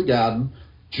from the garden,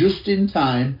 just in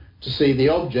time to see the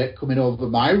object coming over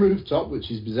my rooftop,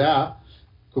 which is bizarre.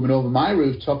 Coming over my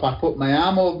rooftop, I put my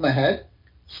arm over my head,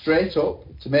 straight up,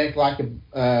 to make like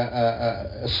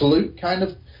a salute, kind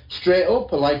of straight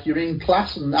up, like you're in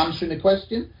class and answering a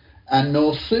question. And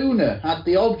no sooner had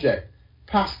the object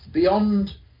passed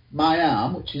beyond my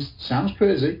arm, which sounds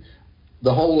crazy,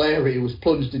 the whole area was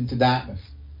plunged into darkness.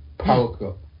 Power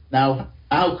cut. Now,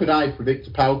 how could I predict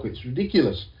a power cut? It's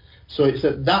ridiculous. So it's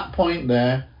at that point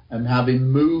there, and having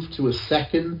moved to a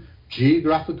second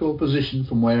geographical position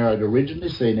from where I'd originally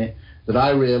seen it, that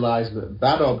I realised that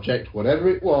that object, whatever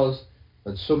it was,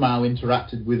 had somehow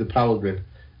interacted with the power grid.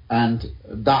 And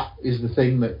that is the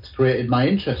thing that created my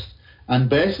interest. And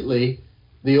basically,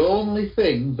 the only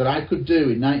thing that I could do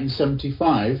in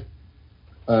 1975,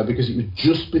 because it was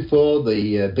just before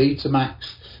the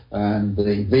Betamax and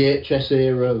the VHS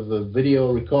era of the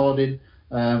video recording,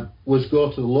 was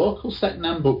go to the local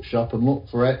second-hand bookshop and look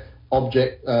for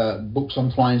books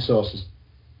on flying saucers.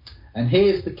 And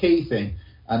here's the key thing,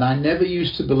 and I never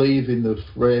used to believe in the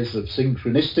phrase of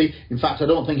synchronicity. In fact, I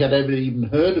don't think I'd ever even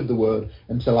heard of the word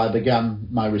until I began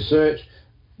my research.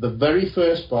 The very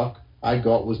first book I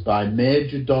got was by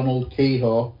Major Donald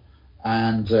Keyhoe,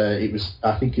 and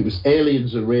I think it was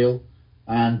Aliens Are Real,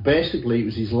 and basically it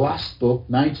was his last book,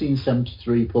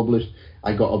 1973 published.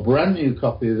 I got a brand new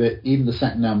copy of it in the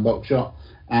second-hand bookshop,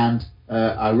 and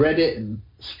I read it, and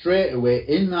straight away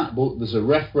in that book there's a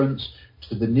reference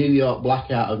to the New York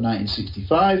blackout of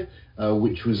 1965,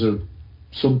 which was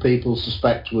some people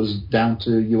suspect was down to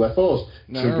UFOs,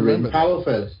 triggering power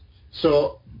failures.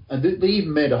 So, and they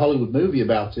even made a Hollywood movie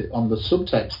about it on the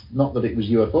subtext, not that it was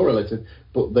UFO related,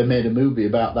 but they made a movie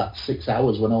about that 6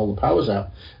 hours when all the power's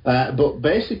out. But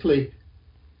basically,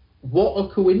 what a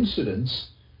coincidence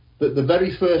that the very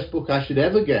first book I should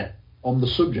ever get on the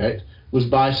subject was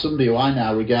by somebody who I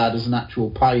now regard as an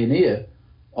actual pioneer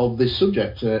of this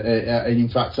subject. And in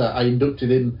fact, I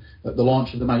inducted him at the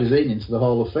launch of the magazine into the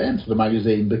Hall of Fame for the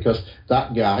magazine, because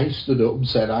that guy stood up and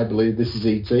said, I believe this is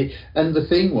E.T. And the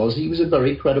thing was, he was a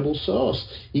very credible source.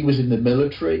 He was in the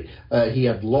military. He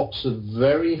had lots of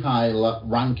very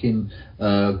high-ranking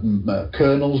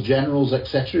colonels, generals,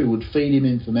 etc., who would feed him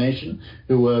information,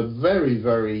 who were very,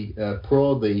 very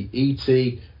pro the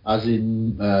E.T., as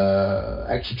in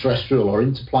extraterrestrial or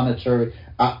interplanetary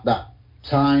at that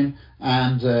time,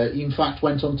 and in fact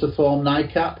went on to form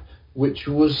NICAP, which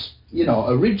was,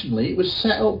 originally it was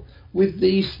set up with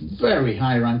these very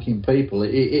high-ranking people.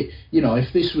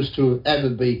 If this was to ever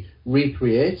be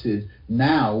recreated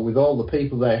now with all the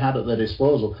people they had at their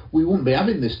disposal, we wouldn't be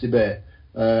having this debate.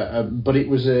 But he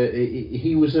was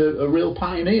a real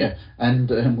pioneer,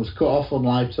 and was cut off on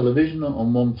live television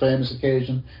on one famous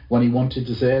occasion when he wanted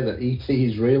to say that E.T.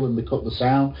 is real, and they cut the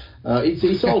sound.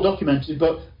 It's all documented,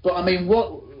 but I mean,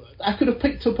 what I could have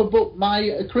picked up a book by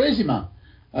a crazy man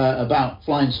about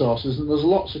flying saucers, and there's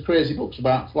lots of crazy books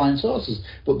about flying saucers,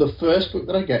 but the first book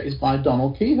that I get is by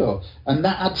Donald Keyhoe, and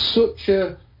that had such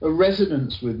a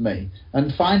resonance with me,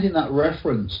 and finding that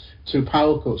reference to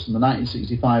power cuts in the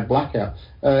 1965 blackout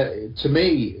to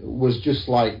me was just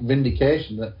like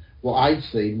vindication that what I'd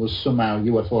seen was somehow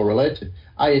UFO related.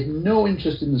 I had no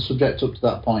interest in the subject up to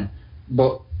that point,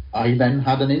 but I then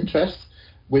had an interest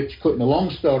which, cutting a long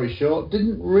story short,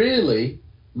 didn't really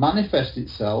manifest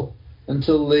itself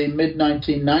until the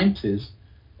mid-1990s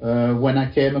when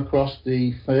I came across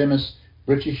the famous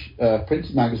British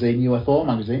printed magazine, UFO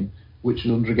magazine, which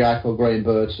was under a guy called Graham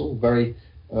Birdsall,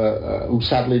 who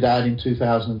sadly died in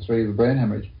 2003 of a brain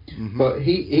hemorrhage. Mm-hmm. But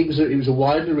it was a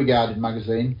widely regarded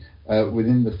magazine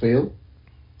within the field,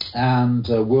 and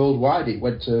worldwide it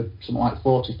went to something like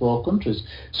 44 countries.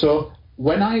 So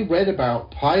when I read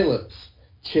about pilots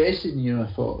chasing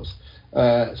UFOs,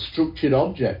 structured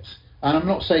objects, and I'm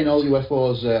not saying all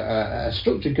UFOs are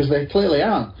structured, because they clearly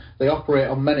aren't. They operate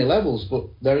on many levels, but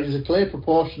there is a clear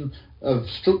proportion of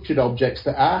structured objects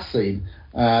that are seen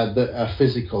that are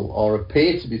physical or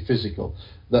appear to be physical,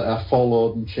 that are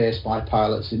followed and chased by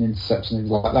pilots in intercepts and things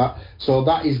like that. So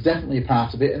that is definitely a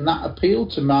part of it, and that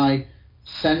appealed to my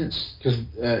sense, because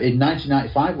in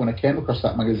 1995 when I came across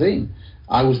that magazine,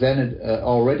 I was then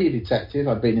already a detective.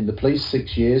 I'd been in the police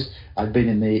 6 years. I'd been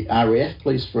in the RAF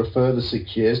police for a further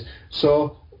 6 years.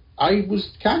 So I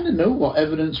was kind of knew what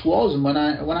evidence was, and when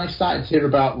I started to hear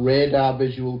about radar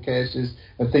visual cases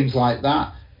and things like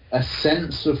that, a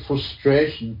sense of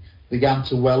frustration began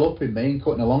to well up in me. And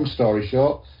cutting a long story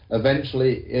short,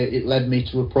 eventually it led me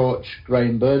to approach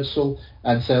Graham Birdsall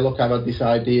and say, look, I've had this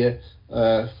idea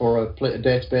for a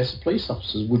database of police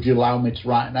officers. Would you allow me to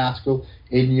write an article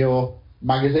in your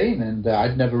magazine? And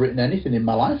I'd never written anything in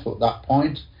my life at that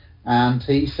point. And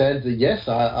he said, yes,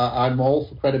 I'm all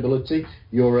for credibility.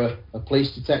 You're a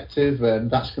police detective, and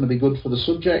that's going to be good for the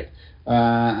subject.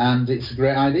 And it's a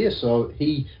great idea. So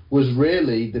he was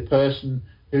really the person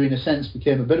who, in a sense,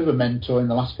 became a bit of a mentor in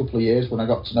the last couple of years when I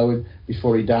got to know him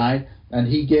before he died. And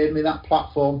he gave me that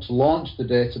platform to launch the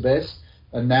database.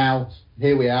 And now,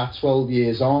 here we are, 12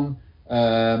 years on.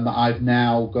 I've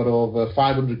now got over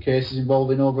 500 cases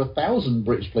involving over 1,000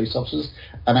 British police officers,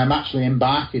 and I'm actually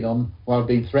embarking on what I've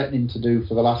been threatening to do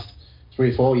for the last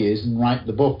 3 or 4 years and write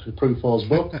the book, the Proof Force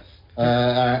book.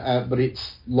 But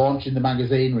it's launching the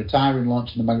magazine, retiring,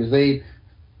 launching the magazine,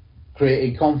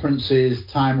 creating conferences,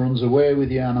 time runs away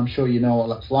with you, and I'm sure you know what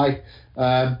that's like.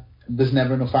 There's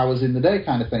never enough hours in the day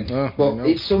kind of thing. But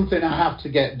it's something I have to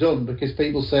get done because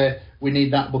people say we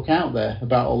need that book out there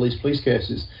about all these police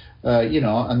cases,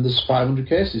 and there's 500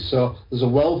 cases. So there's a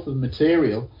wealth of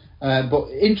material. But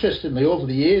interestingly, over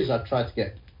the years, I've tried to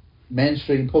get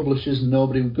mainstream publishers and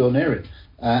nobody would go near it.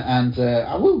 And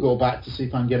I will go back to see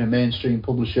if I can get a mainstream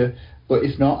publisher. But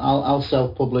if not, I'll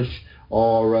self-publish,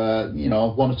 or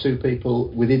one or two people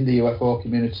within the UFO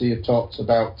community have talked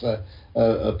about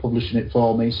publishing it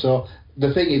for me. So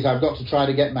the thing is, I've got to try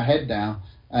to get my head down,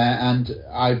 and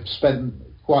I've spent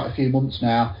quite a few months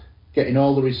now getting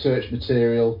all the research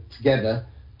material together.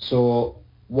 So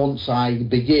once I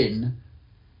begin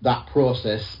that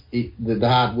process, the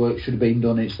hard work should have been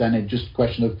done. It's then just a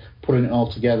question of putting it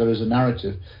all together as a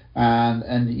narrative. And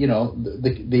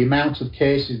the amount of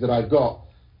cases that I've got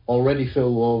already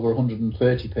fill over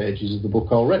 130 pages of the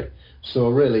book already. So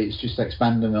really, it's just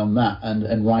expanding on that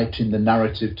and writing the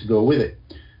narrative to go with it.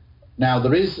 Now,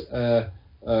 there is a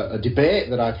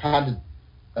debate that I've had,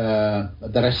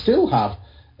 that I still have,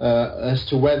 as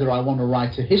to whether I want to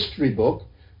write a history book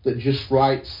that just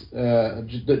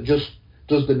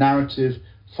does the narrative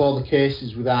for the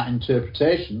cases without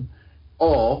interpretation,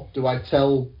 or do I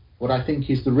tell what I think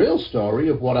is the real story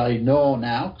of what I know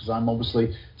now, because I'm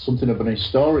obviously something of an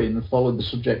historian and followed the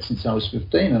subject since I was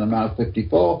 15 and I'm now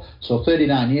 54, so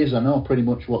 39 years I know pretty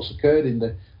much what's occurred in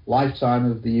the lifetime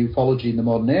of the ufology in the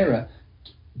modern era.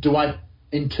 Do I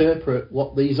interpret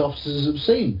what these officers have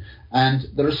seen? And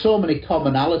there are so many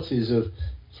commonalities of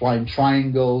flying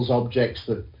triangles, objects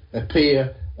that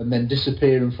appear and then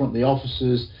disappear in front of the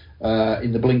officers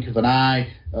in the blink of an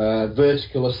eye,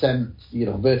 vertical ascent,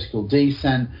 vertical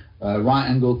descent, right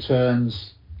angle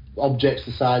turns, objects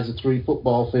the size of 3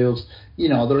 football fields.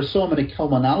 There are so many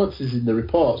commonalities in the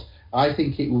reports. I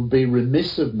think it would be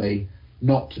remiss of me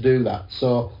not to do that.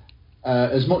 So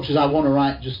as much as I want to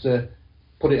write just to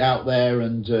put it out there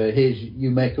and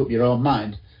you make up your own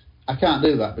mind, I can't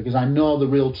do that because I know the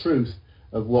real truth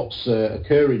of what's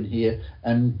occurring here,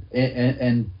 and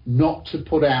not to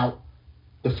put out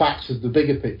the facts of the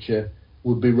bigger picture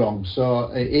would be wrong.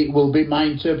 So it will be my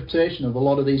interpretation of a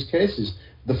lot of these cases.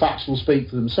 The facts will speak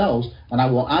for themselves, and I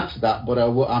won't add to that, but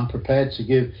I'm prepared to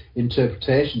give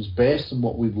interpretations based on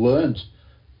what we've learned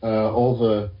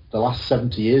over the last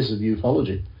 70 years of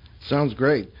ufology. Sounds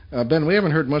great. Ben, we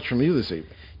haven't heard much from you this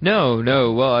evening.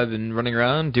 No. Well, I've been running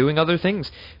around doing other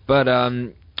things. But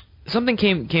something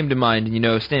came to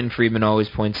mind. Stan Friedman always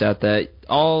points out that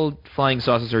all flying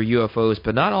saucers are UFOs,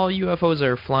 but not all UFOs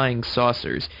are flying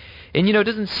saucers. And, it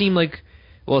doesn't seem like,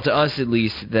 well, to us at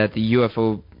least, that the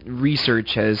UFO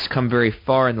research has come very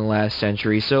far in the last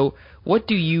century. So what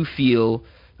do you feel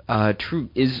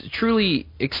is truly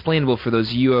explainable for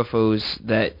those UFOs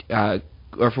that,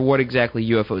 or for what exactly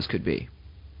UFOs could be?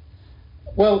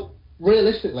 Well,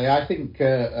 realistically, I think,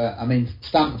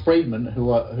 Stanton Friedman, who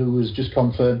was just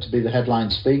confirmed to be the headline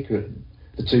speaker at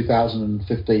the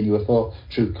 2015 UFO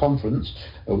Truth Conference,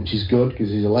 which is good because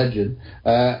he's a legend.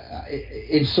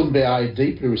 It's somebody I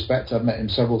deeply respect. I've met him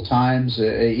several times.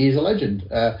 He's a legend.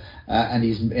 And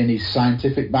he's in his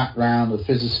scientific background, a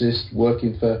physicist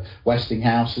working for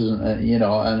Westinghouse, and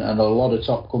a lot of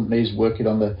top companies, working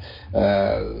on the,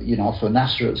 for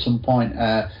NASA at some point.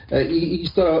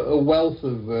 He's got a wealth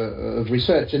of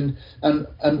research, and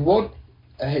what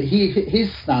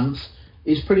his stance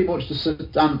is pretty much the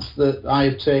stance that I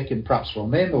have taken, perhaps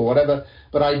from him or whatever.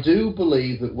 But I do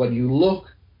believe that when you look,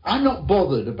 I'm not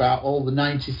bothered about all the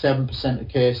 97% of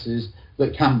cases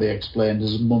that can be explained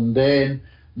as mundane,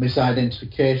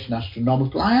 misidentification,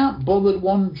 astronomical. I aren't bothered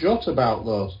one jot about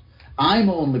those. I'm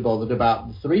only bothered about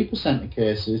the 3% of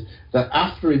cases that,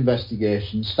 after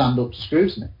investigation, stand up to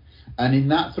scrutiny. And in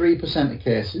that 3% of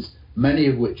cases, many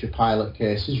of which are pilot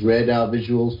cases, radar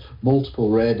visuals, multiple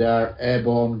radar,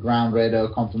 airborne, ground radar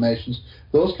confirmations,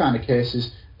 those kind of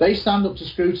cases, they stand up to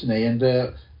scrutiny. And,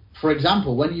 for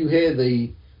example, when you hear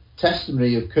the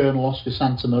testimony of Colonel Oscar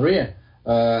Santamaria,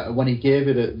 when he gave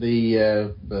it at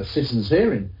the citizens'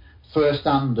 hearing,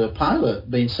 first-hand pilot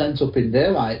being sent up in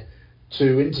daylight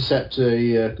to intercept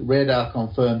a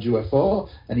radar-confirmed UFO,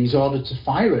 and he's ordered to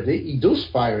fire at it. He does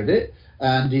fire at it,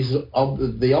 and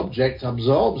the object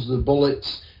absorbs the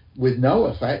bullets with no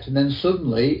effect, and then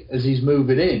suddenly, as he's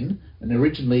moving in, and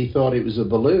originally he thought it was a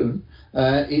balloon,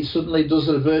 it suddenly does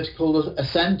a vertical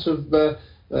ascent of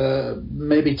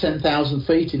maybe 10,000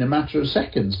 feet in a matter of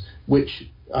seconds, which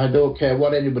I don't care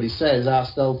what anybody says, our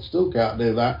stealth still can't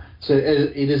do that, so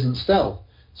it isn't stealth.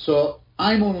 So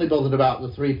I'm only bothered about the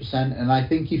 3%, and I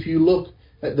think if you look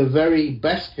at the very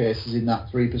best cases in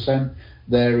that 3%,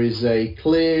 there is a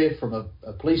clear, from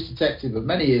a police detective of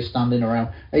many years standing around,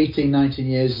 18, 19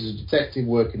 years as a detective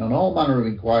working on all manner of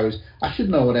inquiries, I should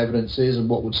know what evidence is and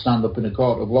what would stand up in a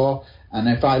court of law. And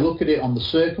if I look at it on the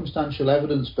circumstantial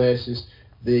evidence basis,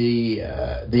 the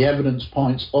evidence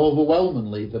points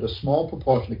overwhelmingly that a small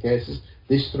proportion of cases,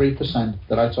 this 3%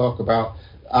 that I talk about,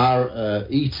 are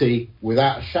ET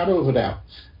without a shadow of a doubt.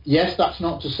 Yes, that's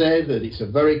not to say that it's a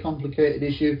very complicated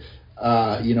issue.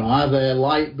 Are there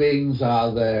light beings?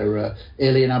 Are there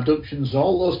alien abductions?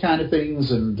 All those kind of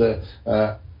things. And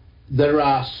there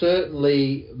are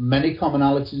certainly many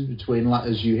commonalities between,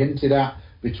 as you hinted at,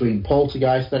 between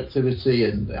poltergeist activity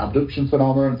and abduction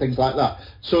phenomena and things like that.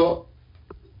 So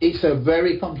it's a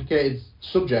very complicated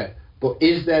subject. But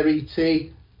is there ET?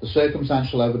 The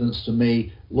circumstantial evidence to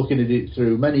me, looking at it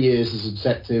through many years as a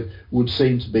detective, would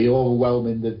seem to be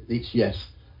overwhelming that it's yes.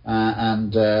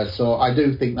 So I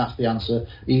do think that's the answer.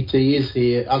 ET is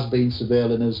here, has been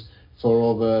surveilling us for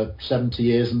over 70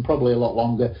 years and probably a lot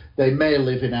longer. They may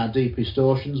live in our deepest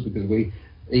oceans, because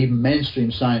even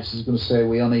mainstream science is going to say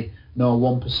we only know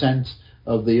 1%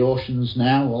 of the oceans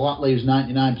now. Well, that leaves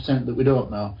 99% that we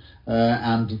don't know.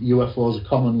 And UFOs are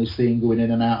commonly seen going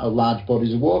in and out of large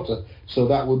bodies of water. So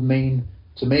that would mean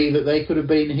to me that they could have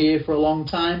been here for a long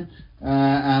time.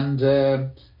 And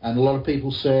a lot of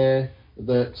people say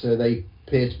that they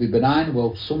appear to be benign.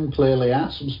 Well, some clearly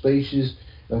are. Some species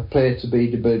appear to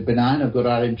be benign, have got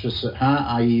our interests at heart,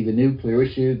 i.e. the nuclear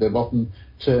issue. They've often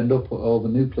turned up at all the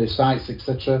nuclear sites,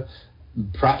 etc.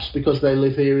 Perhaps because they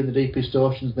live here in the deepest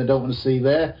oceans, they don't want to see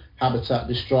their habitat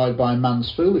destroyed by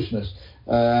man's foolishness.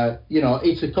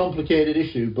 It's a complicated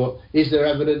issue, but is there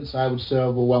evidence? I would say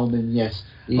overwhelming yes.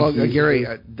 Well, Gary,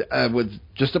 with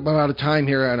just about out of time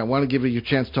here, and I want to give you a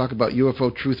chance to talk about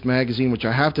UFO Truth magazine, which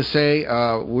I have to say,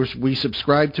 we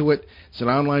subscribe to it. It's an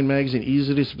online magazine,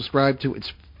 easy to subscribe to.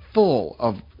 It's full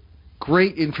of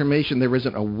great information. There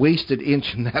isn't a wasted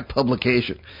inch in that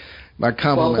publication. My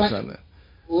compliments on that.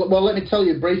 Well, let me tell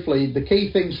you briefly, the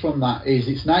key things from that is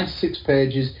it's 96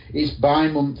 pages, it's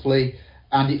bi-monthly,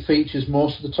 and it features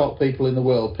most of the top people in the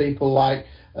world. People like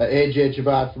A.J.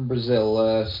 Javard from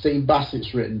Brazil, Steve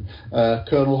Bassett's written,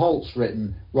 Colonel Holt's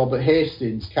written, Robert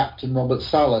Hastings, Captain Robert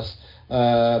Salas,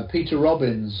 Peter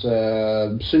Robbins,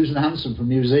 Susan Hansen from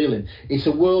New Zealand. It's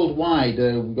a worldwide.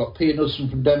 We've got Pia Knudsen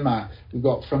from Denmark. We've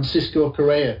got Francisco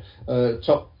Correa,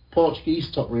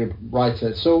 Portuguese top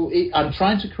writer. So I'm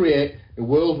trying to create a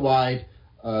worldwide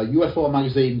UFO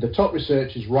magazine. The top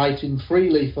researchers writing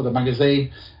freely for the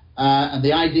magazine. And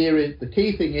the idea is, the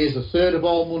key thing is, a third of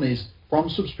all monies from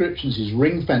subscriptions is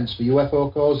ring-fenced for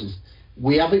UFO causes.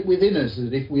 We have it within us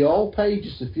that if we all pay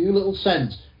just a few little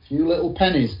cents, a few little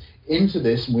pennies into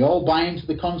this, and we all buy into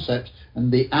the concept,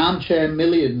 and the armchair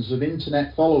millions of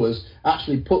internet followers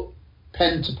actually put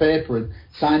pen to paper and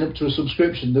sign up to a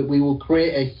subscription, that we will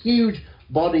create a huge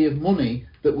body of money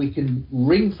that we can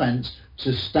ring-fence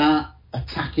to start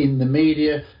attacking the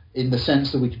media, in the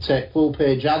sense that we could take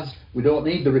full-page ads. We don't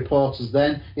need the reporters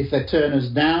then. If they turn us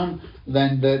down,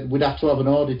 then we'd have to have an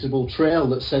auditable trail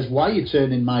that says, why are you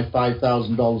turning my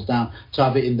 $5,000 down to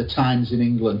have it in the Times in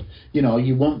England?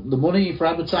 You want the money for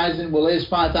advertising? Well, here's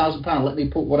 £5,000. Let me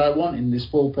put what I want in this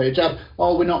full-page ad.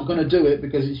 Oh, we're not going to do it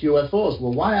because it's UFOs.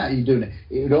 Well, why aren't you doing it?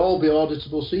 It would all be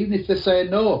auditable. So even if they say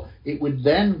no, it would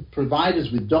then provide us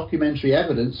with documentary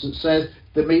evidence that says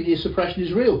the media suppression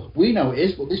is real. We know it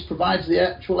is, but this provides the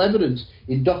actual evidence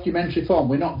in documentary form.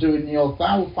 We're not doing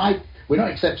we're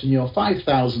not accepting your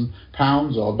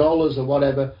 £5,000 or dollars or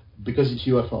whatever because it's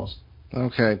UFOs.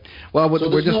 Okay. Well,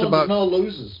 we're just about no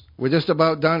losers. We're just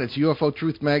about done. It's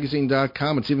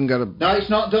UFOTruthMagazine.com. It's even got a... No, it's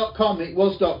not .com. It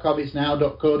was .com. It's now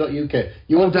 .co.uk.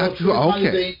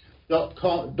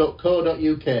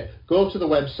 UFOTruthMagazine.co.uk. Go to the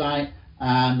website,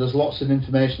 and there's lots of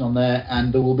information on there,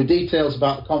 and there will be details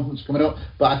about the conference coming up.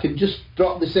 But I can just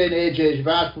drop this in. A.J.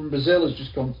 Javard from Brazil has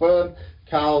just confirmed.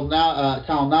 Carl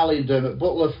Nally and Dermot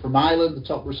Butler from Ireland, the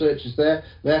top researchers there,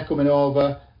 they're coming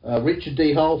over. Richard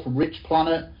D. Hall from Rich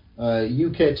Planet,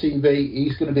 UK TV,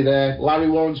 he's going to be there. Larry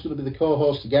Warren's going to be the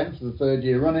co-host again for the third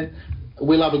year running.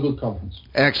 We'll have a good conference.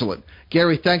 Excellent.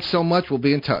 Gary, thanks so much. We'll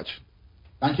be in touch.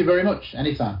 Thank you very much.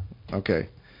 Anytime. Okay.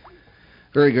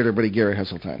 Very good, everybody. Gary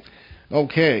Hesseltine.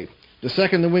 Okay. The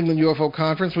second New England UFO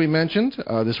Conference we mentioned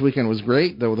this weekend was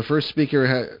great, though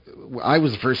I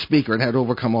was the first speaker and had to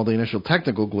overcome all the initial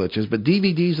technical glitches, but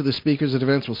DVDs of the speakers at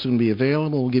events will soon be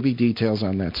available. We'll give you details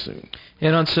on that soon.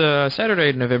 And on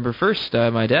Saturday, November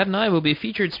 1st, my dad and I will be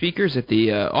featured speakers at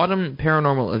the Autumn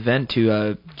Paranormal event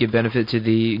to give benefit to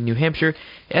the New Hampshire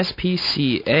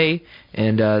SPCA,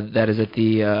 and that is at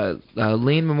the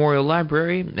Lane Memorial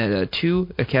Library at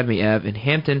 2 Academy Ave in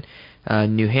Hampton,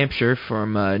 New Hampshire,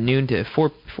 from noon to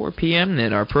 4 p.m.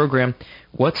 And our program,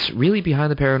 What's Really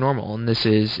Behind the Paranormal? And this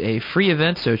is a free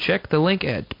event, so check the link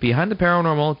at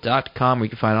behindtheparanormal.com, where you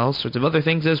can find all sorts of other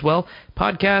things as well,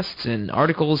 podcasts and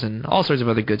articles and all sorts of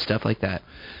other good stuff like that.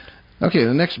 Okay,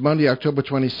 the next Monday, October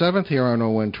 27th, here on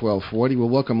ON 1240, we'll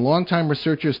welcome longtime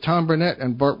researchers Tom Burnett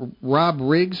and Rob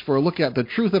Riggs for a look at the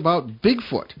truth about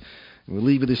Bigfoot. We'll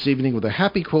leave you this evening with a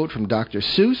happy quote from Dr.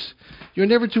 Seuss. You're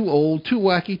never too old, too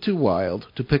wacky, too wild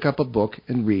to pick up a book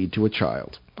and read to a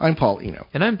child. I'm Paul Eno.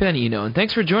 And I'm Ben Eno, and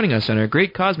thanks for joining us on our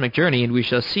great cosmic journey, and we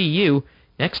shall see you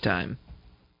next time.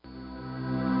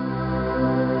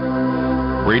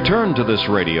 Return to this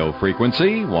radio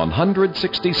frequency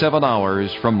 167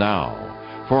 hours from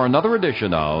now for another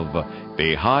edition of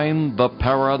Behind the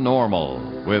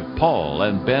Paranormal with Paul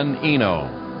and Ben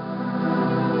Eno.